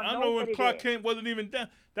 and so remember, y'all I know what when it Clark is. Kent wasn't even down.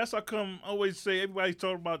 That's how come I always say everybody's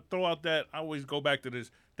talking about throw out that. I always go back to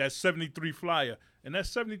that 73 flyer, and that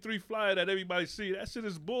 73 flyer that everybody see, that shit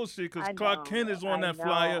is bullshit because I Clark Kent know, is on I that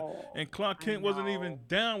flyer, know, and Clark I Kent wasn't know. even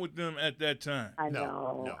down with them at that time. I No,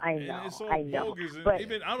 know, no. I And know, it's all I know. bogus. And But,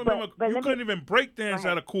 even I don't but- remember but you let me- couldn't even break dance Go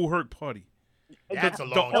ahead. at a Cool Herc party. That's a The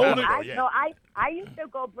long older- time ago, I, yeah. No, I used to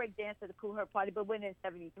go break dance at the Cool Herc party, but when in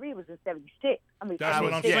 '73, it was in '76. I mean, That's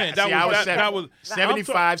what I'm 76. saying. Yeah, see, I was That was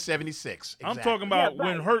 75, 76. I'm Exactly. talking about Yeah,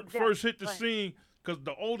 when right, Herc exactly, first hit the right. scene, because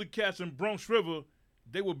the older cats in Bronx River,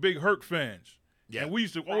 they were big Herc fans. Yeah. And we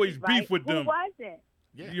used to always beef with them. Who wasn't?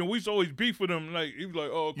 Yeah. We used to always beef with them. Like, he was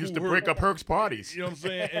like, oh, Used Cool to Herc. break up Herc's parties. You know what I'm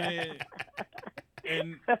saying?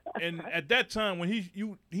 And at that time, when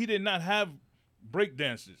he did not have break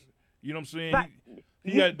dances. You know what I'm saying? Right.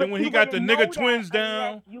 He got, But then when he you got the wouldn't know nigga that twins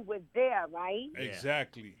unless down. you was there, right? Yeah.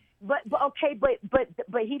 Exactly. But okay,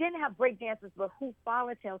 but he didn't have break dancers. But who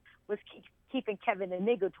followed him was keeping Kevin the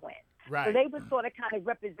nigga twins. Right. So they were sort of kind of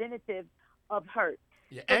representative of Herc.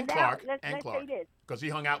 Yeah, So and now, Clark. let's And say Clark. this. Because he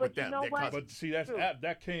hung out But with you them. know They're what? cousins. But see, True.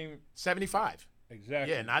 that came 75.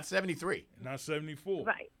 exactly. Yeah, not 73. Not 74.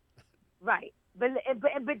 Right. But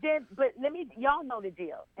let me, y'all know the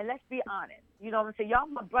deal, and let's be honest. You know what I'm saying? Y'all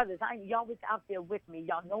my brothers. Y'all was out there with me.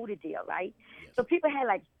 Y'all know the deal, right? Yes. So people had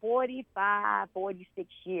like 45, 46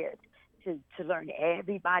 years to learn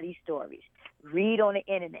everybody's stories, read on the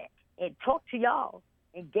internet, and talk to y'all,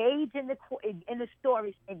 engage in the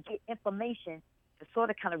stories, and get information to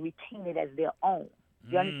sort of kind of retain it as their own.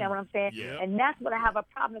 You understand what I'm saying? Yeah. And that's what I have a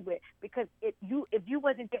problem with, because if you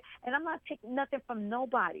wasn't there, and I'm not taking nothing from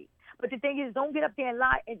nobody, but the thing is, don't get up there and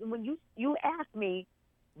lie. And when you ask me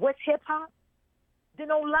what's hip hop, then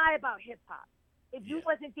don't lie about hip hop. If you Yeah.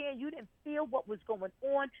 wasn't there, you didn't feel what was going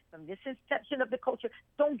on from this inception of the culture.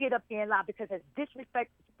 Don't get up there and lie, because it's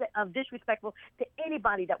disrespectful to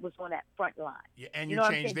anybody that was on that front line. Yeah, and You you know what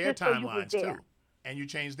I'm change saying? their Just so you was timelines, there. too. And you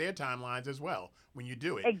change their timelines as well when you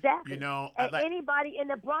do it. Exactly. You know, And like, anybody in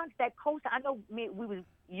the Bronx that coast, I know me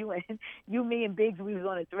and Biggs, we was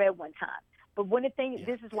on a thread one time. But one of the things, Yeah.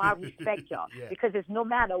 this is why I respect y'all, Yeah. because it's no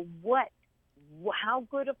matter how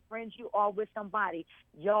good of friends you are with somebody,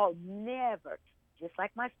 y'all never, just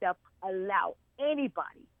like myself, allow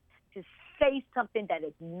anybody to say something that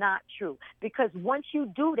is not true. Because once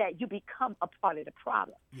you do that, you become a part of the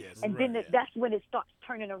problem. yes, And right, then that's when it starts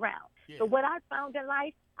turning around. Yeah. So what I found in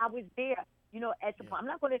life, I was there, at the Yeah. point. I'm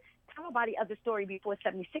not going to tell nobody other story before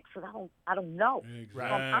 '76 because I don't know. Exactly.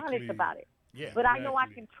 So I'm honest about it. Yeah. But I know I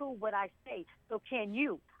Exactly. can prove what I say. So can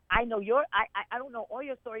you? I know I don't know all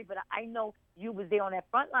your story, but I know you was there on that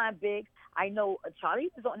front line, Biggs. I know Charlie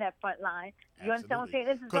was on that front line. You understand what I'm saying?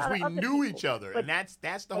 This is a Because lot of we other knew people. each other, But- and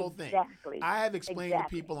that's the whole thing. Exactly. I have explained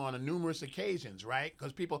Exactly. to people on numerous occasions, right?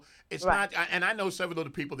 Because people, it's Right. not, and I know several of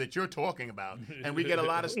the people that you're talking about, and we get a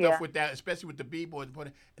lot of stuff Yeah. with that, especially with the B-boys, and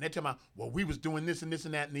they're talking about, well, we was doing this and this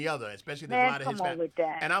and that and the other, especially there's Man, a lot of come on Hispanic. with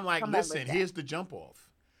that. And I'm like, Come on with listen, that. here's the jump off.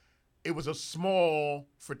 It was a small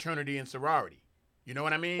fraternity and sorority. You know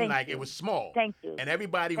what I mean? Thank Like you. it was small. Thank you. And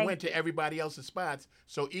everybody Thank went to you. everybody else's spots.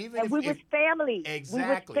 So even And if, we if was family.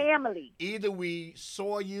 exactly, We was family. either we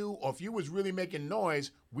saw you or if you was really making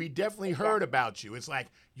noise, we definitely Exactly. heard about you. It's like,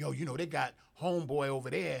 yo, you know, they got homeboy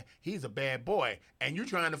over there. He's a bad boy. And you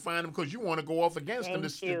trying to find him because you want to go off against him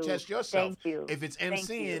Thank to you. test yourself. Thank you. If it's Thank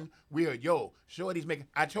MCing, you. we heard, yo, Shorty's making.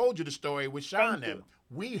 I told you the story with Sean Thank them. you.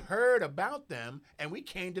 We heard about them and we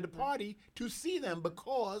came to the party to see them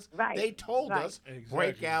because Right. they told Right. us Exactly.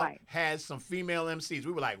 Breakout Right. has some female MCs.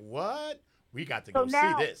 We were like, what? We got to So go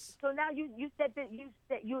now, see this. so now you said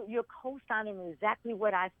that you're co-signing exactly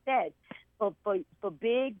what I said for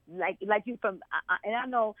big like you from and I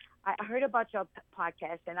know I heard about your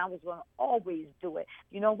podcast and I was going to always do it.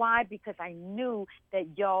 You know why? Because I knew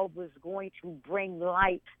that y'all was going to bring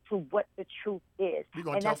light to what the truth is, We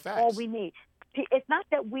gonna and tell that's all facts. we need. It's not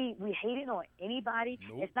that we hating on anybody.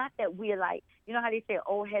 Nope. It's not that we're like, you know how they say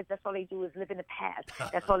old heads, that's all they do is live in the past.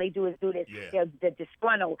 That's all they do is do this. Yeah. They're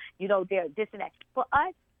disgruntled, you know, they're this and that. For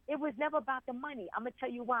us, it was never about the money. I'm going to tell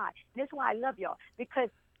you why. This is why I love y'all. Because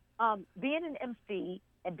being an MC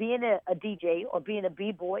and being a DJ or being a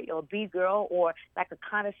B-boy or a B-girl or like a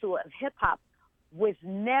connoisseur of hip-hop was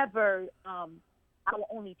never our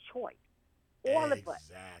only choice.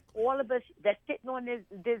 All of us that's sitting on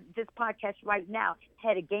this podcast right now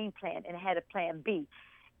had a game plan and had a plan B.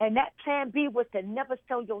 And that plan B was to never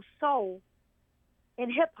sell your soul in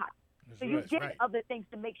hip-hop. So you get right. other things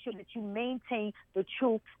to make sure that you maintain the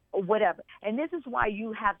truth or whatever. And this is why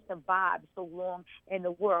you have survived so long in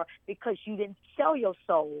the world, because you didn't sell your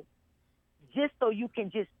soul just so you can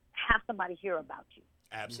just have somebody hear about you.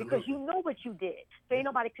 Absolutely. Because you know what you did. So ain't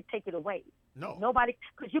nobody could take it away. No. Nobody,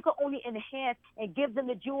 because you can only enhance and give them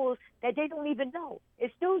the jewels that they don't even know.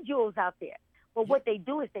 It's still jewels out there. But what they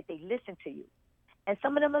do is that they listen to you. And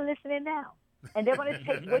some of them are listening now. And they're going to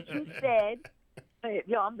take what you said.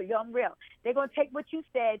 I'm real. They're going to take what you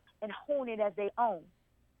said and hone it as their own.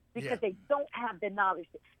 Because they don't have the knowledge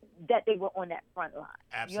that they were on that front line.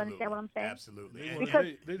 Absolutely. You understand what I'm saying? Absolutely. They And- wanna-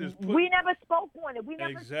 Because they just put- we never spoke on it. We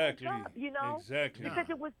never Exactly. spoke up, you know? Exactly. Because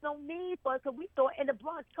it was no need for us. Because we thought in the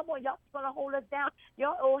Bronx, come on, y'all going to hold us down.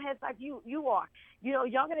 Y'all old heads like you are. You know,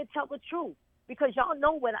 y'all going to tell the truth. Because y'all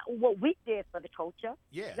know what we did for the culture.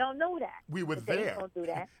 Yeah. Y'all know that. We were But they ain't there. gonna do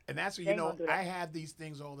that. And that's what, They you ain't know, gonna do that. I have these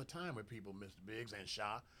things all the time with people, Mr. Biggs and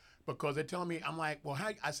Shaw, because they tell me, I'm like, well,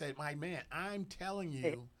 how? I said, my man, I'm telling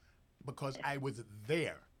you because I was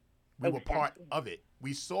there. We were part Exactly. of it.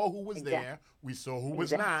 We saw who was Exactly. there. We saw who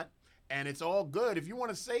was Exactly. not. And it's all good. If you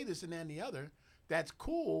want to say this and that and the other, that's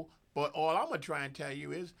cool. But all I'm going to try and tell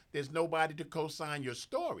you is there's nobody to co-sign your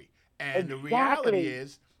story. And the reality Exactly.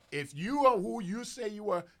 is, if you are who you say you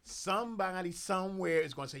are, somebody somewhere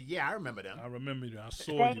is going to say, yeah, I remember them. I remember that. I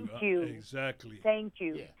saw Thank you. Exactly. Thank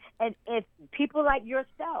you. Yeah. And if people like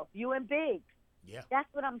yourself, you and Biggs, Yeah. that's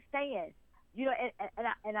what I'm saying. You know,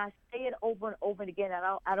 and I say it over and over and again.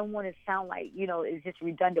 I don't want to sound like, you know, it's just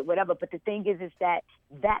redundant, whatever. But the thing is that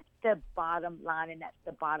that's the bottom line and that's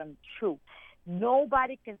the bottom truth.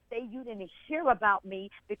 Nobody can say you didn't hear about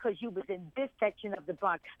me because you was in this section of the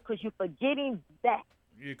Bronx, because you're forgetting that.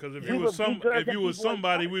 Yeah, because if We you were was big girls if and you big was boys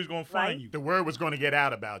somebody, first, we was gonna right? find you. The word was going to get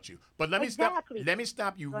out about you. But let me Exactly.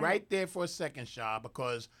 stop you Go ahead. right there for a second, Shaw,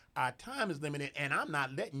 because our time is limited, and I'm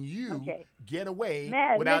not letting you Okay. get away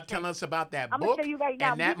Man, without listen, telling us about that I'm book gonna tell you right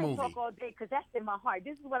now, and that we can movie. talk all day because that's in my heart.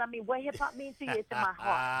 This is what I mean. What hip hop means to you, it's in my heart.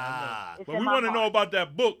 Ah, It's But in we my want to know heart. about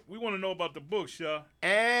that book. We want to know about the book, Shaw.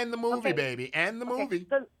 and the movie, Okay. baby, and the Okay, movie.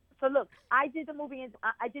 So look, I did the movie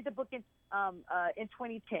I did the book in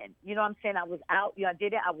 2010. You know what I'm saying? I was out. You know, I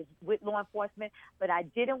did it. I was with law enforcement, but I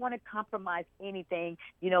didn't want to compromise anything.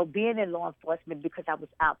 You know, being in law enforcement because I was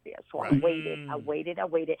out there. So I Right. waited.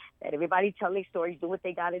 Let everybody tell their stories, do what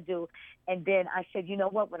they got to do, and then I said, you know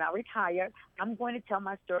what? When I retire, I'm going to tell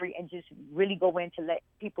my story and just really go in to let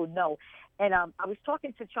people know. And I was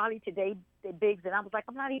talking to Charlie today, Biggs, and I was like,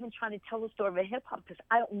 I'm not even trying to tell the story of hip hop because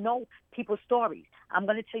I don't know people's stories. I'm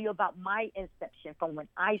going to tell you about my inception from when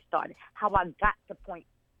I started, how I got to point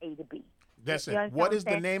A to B. That's You it. understand What what is I'm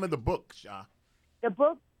the saying? name of the book, Shaw? The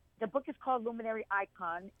book is called Luminary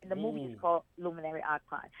Icon, and the movie is Ooh. called Luminary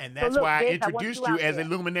Icon. And So that's look, why I Biggs, want introduced you out as a there.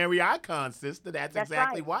 luminary icon, sister. That's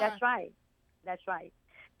exactly right. why. That's right. That's right.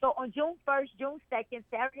 So on June 1st, June 2nd,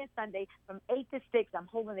 Saturday and Sunday, from 8 to 6, I'm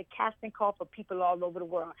holding a casting call for people all over the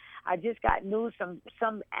world. I just got news from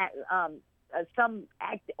some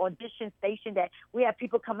audition station that we have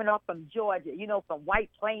people coming off from Georgia, you know, from White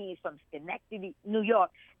Plains, from Schenectady, New York,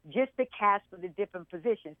 just to cast for the different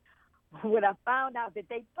positions. What I found out that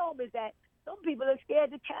they told me is that some people are scared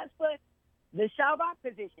to cast for the Shaw Rock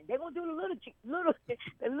position. They're gonna do the little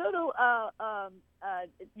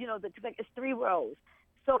It's 3 rows.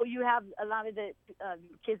 So you have a lot of the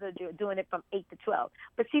kids are doing it from 8 to 12.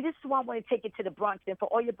 But see, this is why I want to take it to the Bronx, and for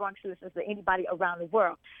all your Bronx listeners or anybody around the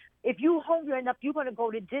world. If you hungry enough, you're going to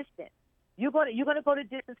go the distance. You're going to go the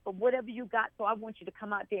distance for whatever you got. So I want you to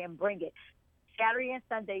come out there and bring it. Saturday and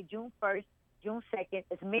Sunday, June 1st. June 2nd.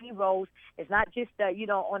 It's many roles. It's not just,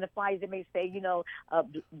 on the flyers it may say,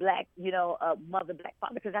 black, mother, black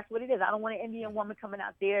father, because that's what it is. I don't want an Indian woman coming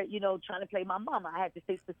out there, trying to play my mama. I have to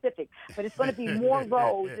stay specific. But it's going to be more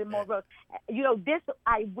roles and more roles. This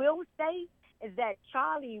I will say is that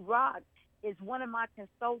Charlie Rock is one of my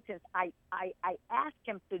consultants. I asked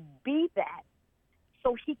him to be that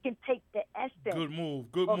so he can take the essence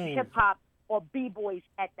of hip-hop or B-boys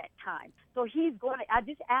at that time. So I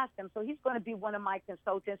just asked him, so he's going to be one of my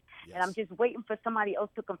consultants, and I'm just waiting for somebody else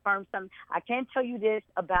to confirm something. I can't tell you this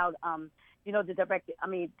about, the director,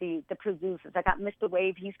 the producers. I got Mr.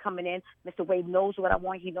 Wave, he's coming in. Mr. Wave knows what I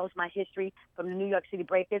want. He knows my history from the New York City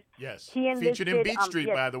Breakers. Yes, he enlisted, featured in Beat Street,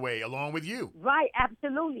 by the way, along with you. Right,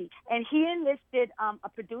 absolutely. And he enlisted a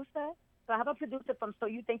producer. So I have a producer from So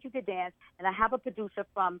You Think You Could Dance, and I have a producer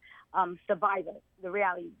from Survivor, the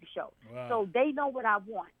reality show. Wow. So they know what I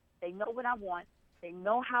want. They know what I want. They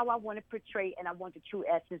know how I want to portray, and I want the true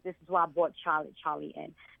essence. This is why I brought Charlie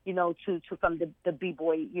in, to from the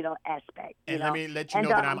B-boy, aspect. And let me let you know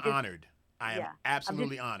that I'm honored. I am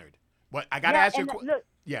absolutely honored. But I got to ask you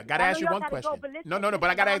got to ask you one question. No,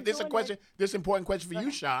 but I got to ask this question. This important question for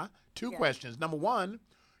you, Sha. Two questions. Number one,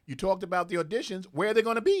 you talked about the auditions. Where are they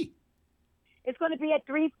going to be? It's going to be at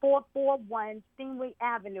 3441 Steenway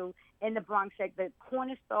Avenue in the Bronx at the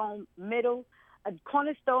Cornerstone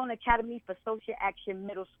Academy for Social Action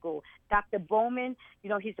Middle School. Dr. Bowman,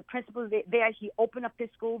 he's the principal there. He opened up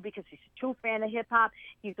his school because he's a true fan of hip-hop.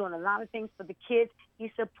 He's doing a lot of things for the kids.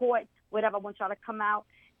 He supports whatever. I want y'all to come out.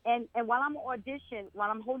 And while I'm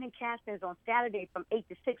I'm holding castings on Saturday from 8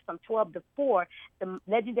 to 6, from 12 to 4, the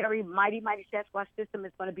legendary Mighty Sasquatch System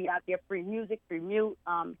is going to be out there. Free music, free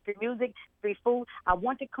food. I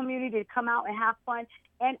want the community to come out and have fun.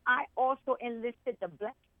 And I also enlisted the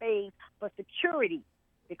Black Spades for security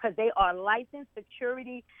because they are licensed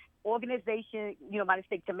security organization, by the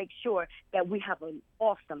state, to make sure that we have an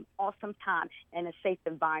awesome, awesome time and a safe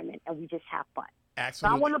environment, and we just have fun. Absolutely. So I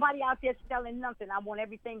don't want nobody out there selling nothing. I want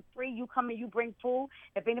everything free. You come and you bring food.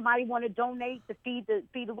 If anybody want to donate to feed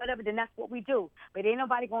the whatever, then that's what we do. But ain't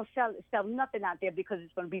nobody gonna sell nothing out there because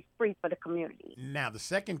it's gonna be free for the community. Now the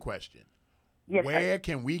second question: yes, where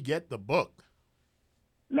can we get the book?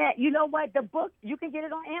 Man, you know what? The book, you can get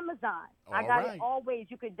it on Amazon. I got right. it always.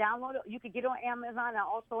 You can download it. You can get it on Amazon. I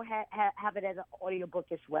also have it as an audiobook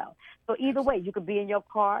as well. So either way, you could be in your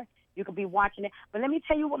car. You could be watching it. But let me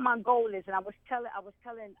tell you what my goal is. And I was telling,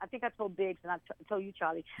 I think I told Biggs and I told you,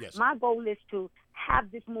 Charlie. Yes. My goal is to have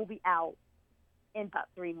this movie out in about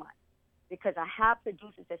 3 months because I have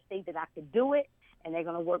producers that say that I could do it. And they're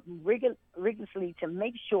going to work rigorously to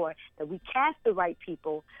make sure that we cast the right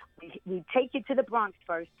people. We take it to the Bronx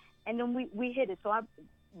first, and then we hit it. So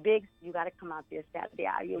Biggs, you got to come out there Saturday.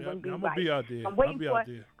 I'm going to be out there.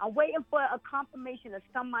 I'm waiting for a confirmation of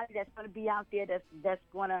somebody that's going to be out there that's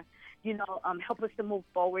going to, help us to move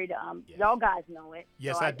forward. Yes. Y'all guys know it.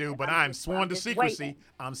 Yes, so I do, but I'm sworn to secrecy. Waiting.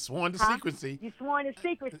 I'm sworn to secrecy. You sworn to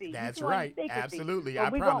secrecy. That's right. Absolutely. So I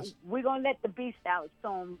promise. We're going to let the beast out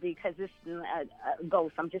soon because this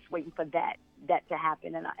ghost. I'm just waiting for that to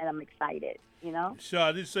happen, and I'm excited, Sure,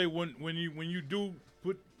 I did say when you do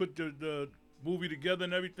put the movie together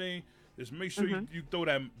and everything, just make sure you throw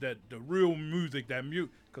that the real music,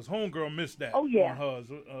 because Homegirl missed that. Oh yeah. On hers.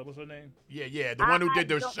 What's her name? Yeah. The one who did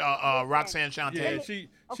the Roxanne Shante. Yeah,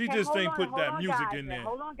 she just ain't put that music in there.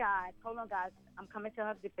 Hold on, guys. I'm coming to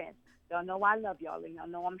her defense. Y'all know I love y'all, and y'all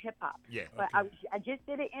know I'm hip hop. Yeah. But I just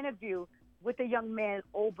did an interview with a young man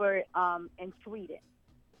over in Sweden,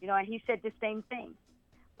 and he said the same thing.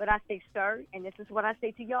 But I say, sir, and this is what I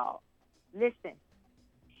say to y'all. Listen,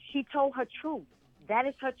 she told her truth. That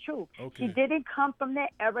is her truth. Okay. She didn't come from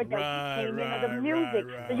that era that she came into the music.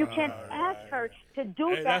 So you can't ask her to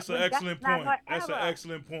do that. That's an excellent point. That's an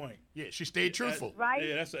excellent point. Yeah, she stayed truthful. Right?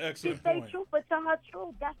 Yeah, that's an excellent point. She point. stayed truthful to her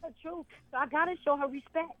truth. That's her truth. So I got to show her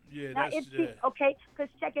respect. Yeah, now, okay, because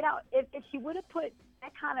check it out. If she would have put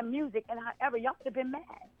that kind of music in her era, y'all would have been mad.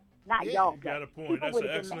 Not y'all. You got a point. That's an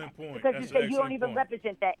excellent point. Because you said you don't even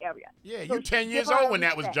represent that area. Yeah, you're 10 years old when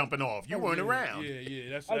that was jumping off. You weren't around.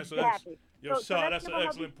 Yeah. That's exactly. That's an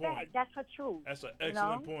excellent point. That's her truth. That's an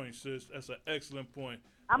excellent point, sis. That's an excellent point.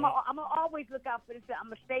 I'm gonna always look out for this. I'm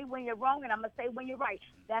gonna say when you're wrong, and I'm gonna say when you're right.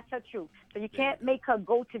 That's her truth. So you can't make her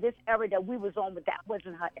go to this era that we was on, but that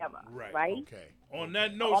wasn't her era. Right? Okay. On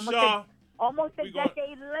that note, Shaw. almost a We gonna-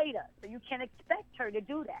 decade later. So you can't expect her to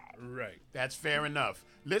do that. Right. That's fair enough.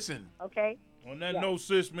 Listen, Okay? On that Yeah. note,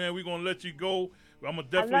 sis, man, we're going to let you go. I'm going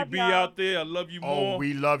to definitely love be y'all. out there. I love you more. oh,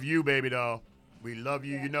 we love you, baby doll. We love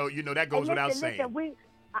you. Yeah. You know that goes And without listen, saying.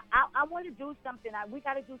 I want to do something. We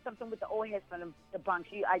got to do something with the old heads from the Bronx.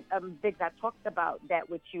 Biggs, I talked about that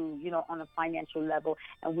with you, on a financial level,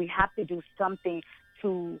 and we have to do something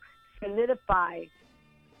to solidify.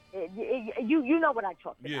 You know what I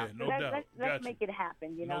talked Yeah, about. no So doubt. Let's Gotcha. make it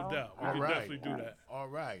happen. No doubt. We All can right. definitely do that. All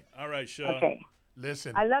right. All right, Shaw. Okay.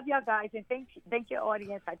 Listen. I love y'all guys, and thank your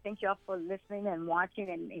audience. I thank y'all for listening and watching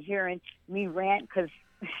and hearing me rant, because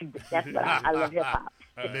that's what I love hip hop.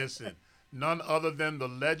 Listen, none other than the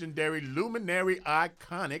legendary, luminary,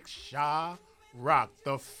 iconic Sha Rock,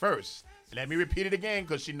 the first. Let me repeat it again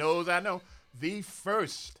because she knows I know. The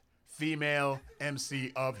first female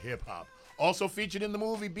MC of hip hop. Also featured in the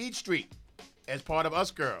movie Beat Street as part of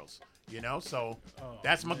Us Girls. So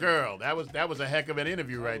that's my girl. That was a heck of an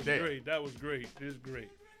interview right there. Great. That was great. It is great.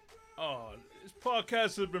 This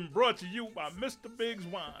podcast has been brought to you by Mr. Biggs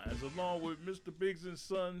Wines, along with Mr. Biggs and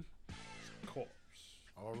Son Corpse.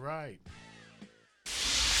 All right.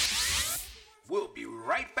 We'll be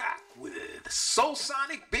right back with Soul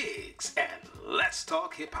Sonic Biggs and Let's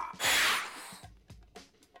Talk Hip Hop.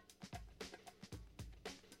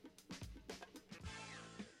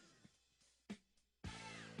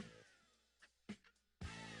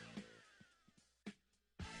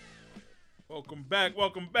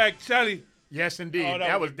 Welcome back, Charlie. Yes, indeed. Oh,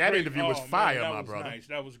 that great. interview was Oh, fire, man, that my was brother. Nice.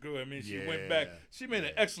 That was good. I mean, she Yeah. went back. She made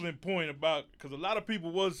an excellent point about, because a lot of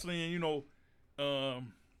people was saying,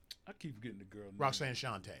 I keep forgetting the girl name. Roxanne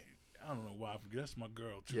Shante. I don't know why I forget. That's my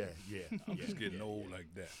girl too. Yeah. I'm just getting old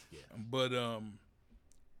like that. Yeah. But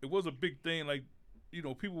it was a big thing. Like,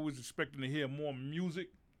 people was expecting to hear more music.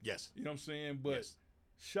 Yes. You know what I'm saying? But Yes.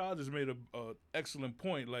 Shaw just made a excellent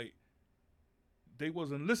point. Like, they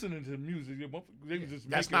wasn't listening to the music. They was just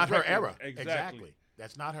That's making not her records. era. Exactly.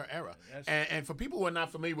 That's not her era. That's- And for people who are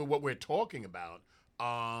not familiar with what we're talking about,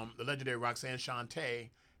 the legendary Roxanne Shante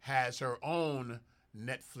has her own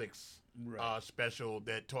Netflix Right. special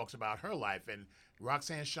that talks about her life. And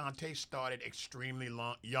Roxanne Shante started extremely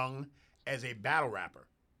young as a battle rapper.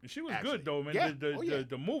 And she was Actually. good though, man. Yeah.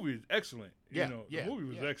 The movie is excellent. Yeah, The movie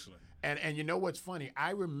was excellent. And you know what's funny?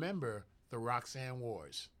 I remember the Roxanne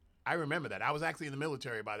Wars. I remember that. I was actually in the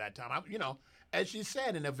military by that time. As she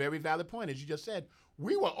said, and a very valid point, as you just said,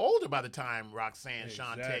 we were older by the time Roxanne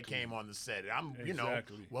Shante Exactly. came on the set. I'm,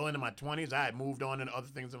 Exactly. well into my 20s. I had moved on into other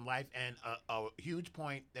things in life. And a huge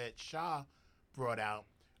point that Shaw brought out,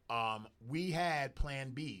 we had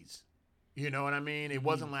plan Bs. You know what I mean? It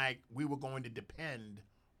wasn't like we were going to depend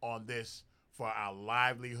on this for our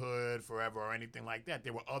livelihood forever or anything like that.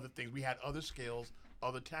 There were other things. We had other skills,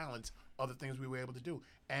 other talents, other things we were able to do.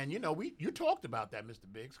 And, you talked about that,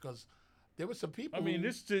 Mr. Biggs, because there were some people I mean, who,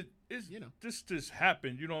 this just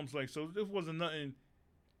happened. You know what I'm saying? So this wasn't nothing.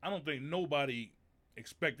 I don't think nobody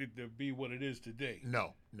expected to be what it is today.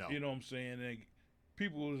 No. You know what I'm saying? Like,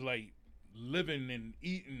 people was like living and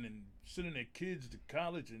eating and sending their kids to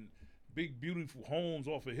college and big beautiful homes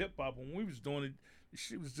off of hip hop. When we was doing it,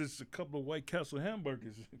 shit was just a couple of White Castle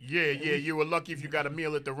hamburgers. Yeah, you were lucky if you got a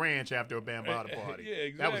meal at the ranch after a Bambaataa party. Yeah,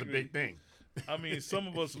 That was a exactly. big thing. I mean, some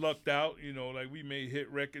of us lucked out, like we made hit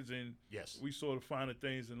records and Yes. we saw the finer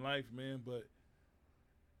things in life, man. But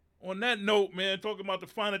on that note, man, talking about the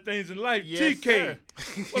finer things in life, Yes, TK, sir.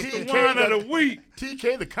 what's the TK, wine of the week?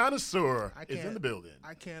 TK the connoisseur I is in can't- the building.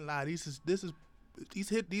 I can't lie. These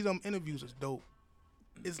interviews is dope.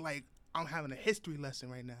 It's like I'm having a history lesson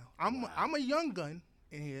right now. I'm a young gun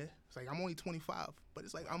in here. It's like I'm only 25, but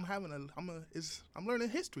it's like I'm learning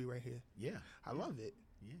history right here. Yeah. I love it.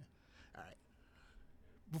 Yeah. All right.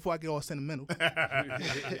 Before I get all sentimental,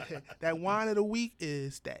 that wine of the week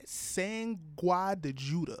is that Sangua de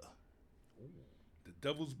Judah. The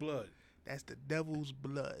devil's blood. That's the devil's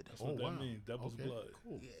blood. That's what that means, devil's Okay, blood.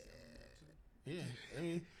 Cool. Yeah. I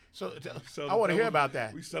mean, so Sell I the want to hear devil's- about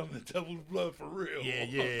that. We selling the devil's blood for real.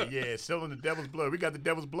 Yeah. Selling the devil's blood. We got the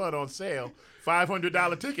devil's blood on sale.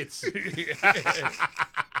 $500 tickets.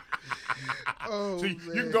 Oh, So you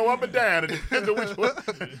can go up and down. It depends on which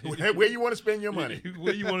one, where you want to spend your money.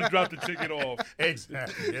 Where you want to drop the ticket off?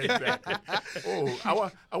 Exactly.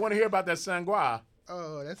 Oh, I want to hear about that Sangua.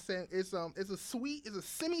 Oh, it's a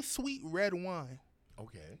semi-sweet red wine.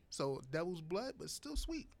 Okay. So devil's blood, but still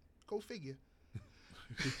sweet. Go figure.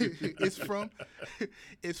 it's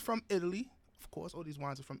from Italy. Of course, all these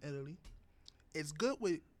wines are from Italy. It's good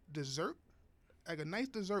with dessert, like a nice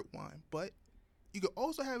dessert wine, but you can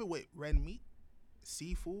also have it with red meat,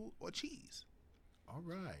 seafood, or cheese. All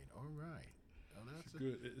right. Oh, It's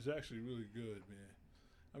good. It's actually really good, man.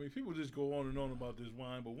 I mean, people just go on and on about this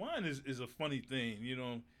wine, but wine is a funny thing, you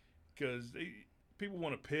know, because people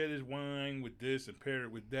want to pair this wine with this and pair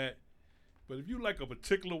it with that. But if you like a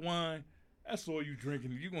particular wine, that's all you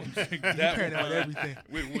drinking. You're going to drink that pairing wine out everything.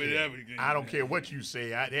 with everything. I don't care what you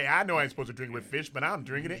say. I know I ain't supposed to drink it with fish, but I'm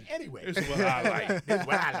drinking it anyway. It's what I like. It's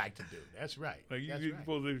what I like to do. That's right. Like That's you're right.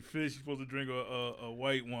 supposed to fish, you're supposed to drink a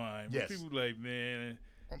white wine. But Yes. people like, man,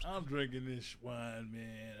 I'm drinking this wine,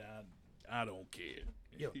 man. I don't care.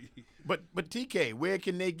 Yo, but TK, where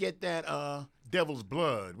can they get that devil's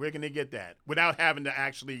blood? Where can they get that without having to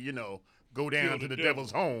actually, go down Kill to the the devil.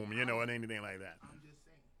 devil's home, and anything like that?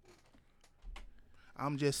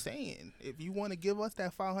 I'm just saying, if you want to give us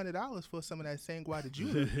that $500 for some of that Sangua de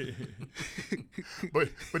Judah,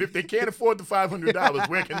 But if they can't afford the $500,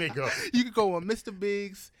 where can they go? you can go on Mr.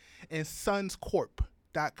 Biggs and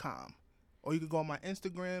SonsCorp.com. Or you can go on my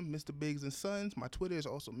Instagram, Mr. Biggs and Sons. My Twitter is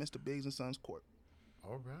also Mr. Biggs and Sons Corp.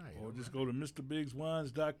 All right. Or just go to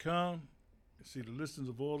MrBiggsWines.com and see the listings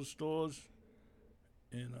of all the stores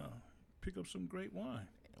and pick up some great wine.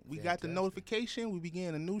 We got the notification. We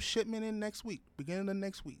begin a new shipment in next week, beginning of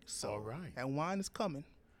next week. So All right. that wine is coming.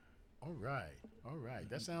 All right.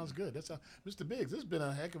 That sounds good. Mr. Biggs, this has been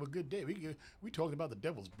a heck of a good day. We talked about the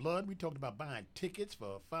devil's blood. We talked about buying tickets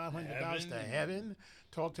for $500 to heaven.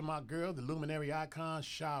 Talked to my girl, the luminary icon,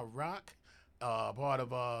 Sha Rock, part of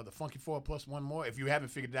the Funky 4 plus one more. If you haven't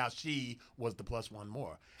figured it out, she was the plus one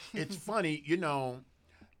more. It's funny,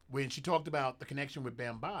 when she talked about the connection with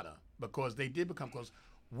Bambaataa, because they did become close.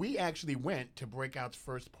 We actually went to Breakout's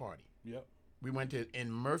first party. Yep. We went in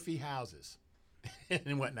Murphy Houses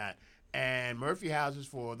and whatnot. And Murphy Houses,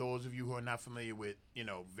 for those of you who are not familiar with,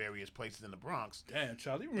 various places in the Bronx. Damn,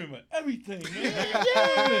 Charlie, you remember everything, man.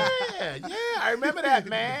 Yeah, I remember that,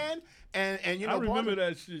 man. And I remember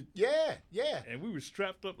that shit. Yeah. And we were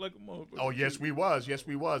strapped up like a motherfucker. Oh, yes, we was.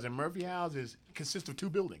 And Murphy Houses consists of 2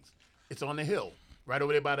 buildings. It's on the hill, right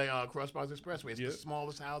over there by the Crossbars Expressway. It's the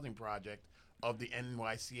smallest housing project of the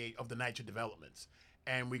NYCA, of the NYCHA developments.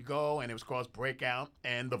 And we go, and it was called Breakout,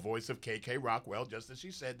 and the voice of KK Rockwell. Just as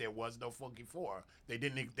she said, there was no Funky 4. They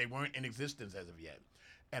weren't in existence as of yet.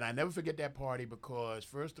 And I never forget that party because,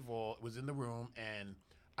 first of all, it was in the room, and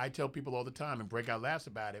I tell people all the time, and Breakout laughs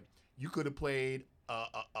about it, you could have played a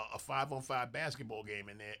 5-on-5 basketball game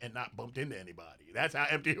in there and not bumped into anybody. That's how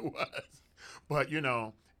empty it was. But,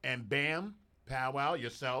 and Bam, Powwow,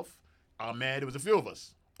 yourself, Ahmed, it was a few of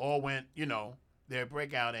us, all went, their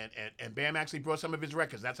Breakout, and Bam actually brought some of his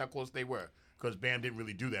records. That's how close they were, because Bam didn't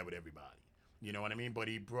really do that with everybody. You know what I mean? But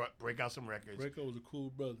he brought Breakout some records. Breakout was a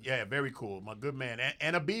cool brother. Yeah, very cool. My good man.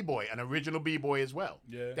 And a B-boy, an original B-boy as well.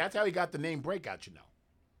 Yeah. That's how he got the name Breakout,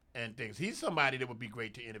 and things. He's somebody that would be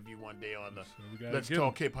great to interview one day on the Let's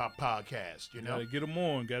Talk Hip Hop podcast, Gotta get them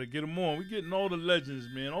on. We're getting all the legends,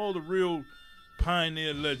 man. All the real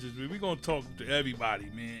pioneer legends, man. We're going to talk to everybody,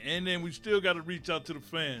 man. And then we still got to reach out to the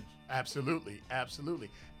fans. Absolutely.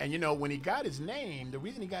 And, when he got his name, the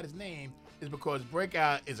reason he got his name is because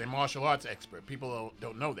Breakout is a martial arts expert. People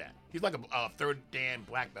don't know that. He's like a third Dan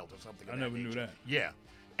black belt or something. I never knew that. Yeah.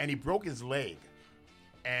 And he broke his leg.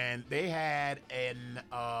 And they had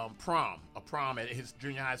a prom at his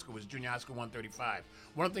junior high school. It was Junior High School 135.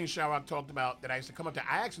 One of the things Sharrock talked about that I used to come up to,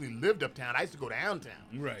 I actually lived uptown. I used to go downtown.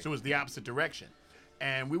 Right. So it was the opposite direction.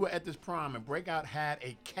 And we were at this prom, and Breakout had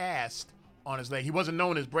a cast on his leg. He wasn't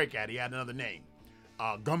known as Breakout. He had another name.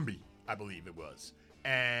 Gumby, I believe it was.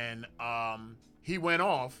 And he went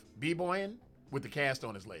off b-boying with the cast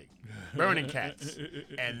on his leg, burning cats.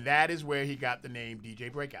 And that is where he got the name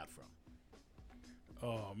DJ Breakout from.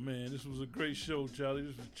 Oh, man, this was a great show, Charlie.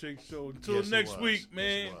 This was a chick show. Until Yes, it next was. week,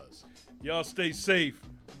 man. Yes, it was. Y'all stay safe.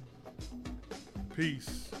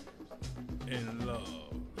 Peace and love.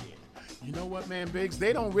 You know what, man, Biggs?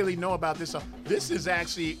 They don't really know about this. This is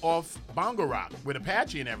actually off Bongo Rock with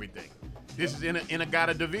Apache and everything. This is in a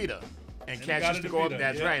Gata Davida. And Cats used to go up.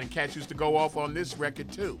 That's right. And Cats used to go off on this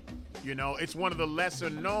record, too. It's one of the lesser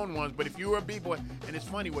known ones, but if you were a B-boy, and it's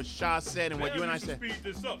funny what Shaw said and what you and I said. Speed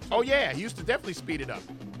this up, too. Oh, yeah, he used to definitely speed it up.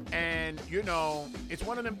 And, it's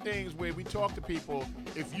one of them things where we talk to people,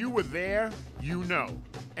 if you were there, you know.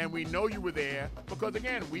 And we know you were there because,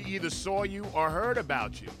 again, we either saw you or heard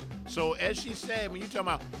about you. So as she said, when you talk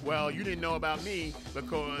about, well, you didn't know about me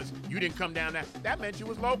because you didn't come down there, that meant you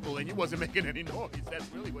was local and you wasn't making any noise. That's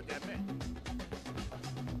really what that meant.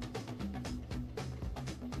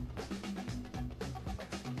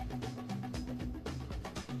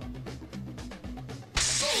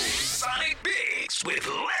 Sonic Biggs with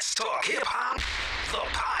Let's Talk Hip Hop, the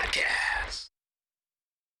podcast.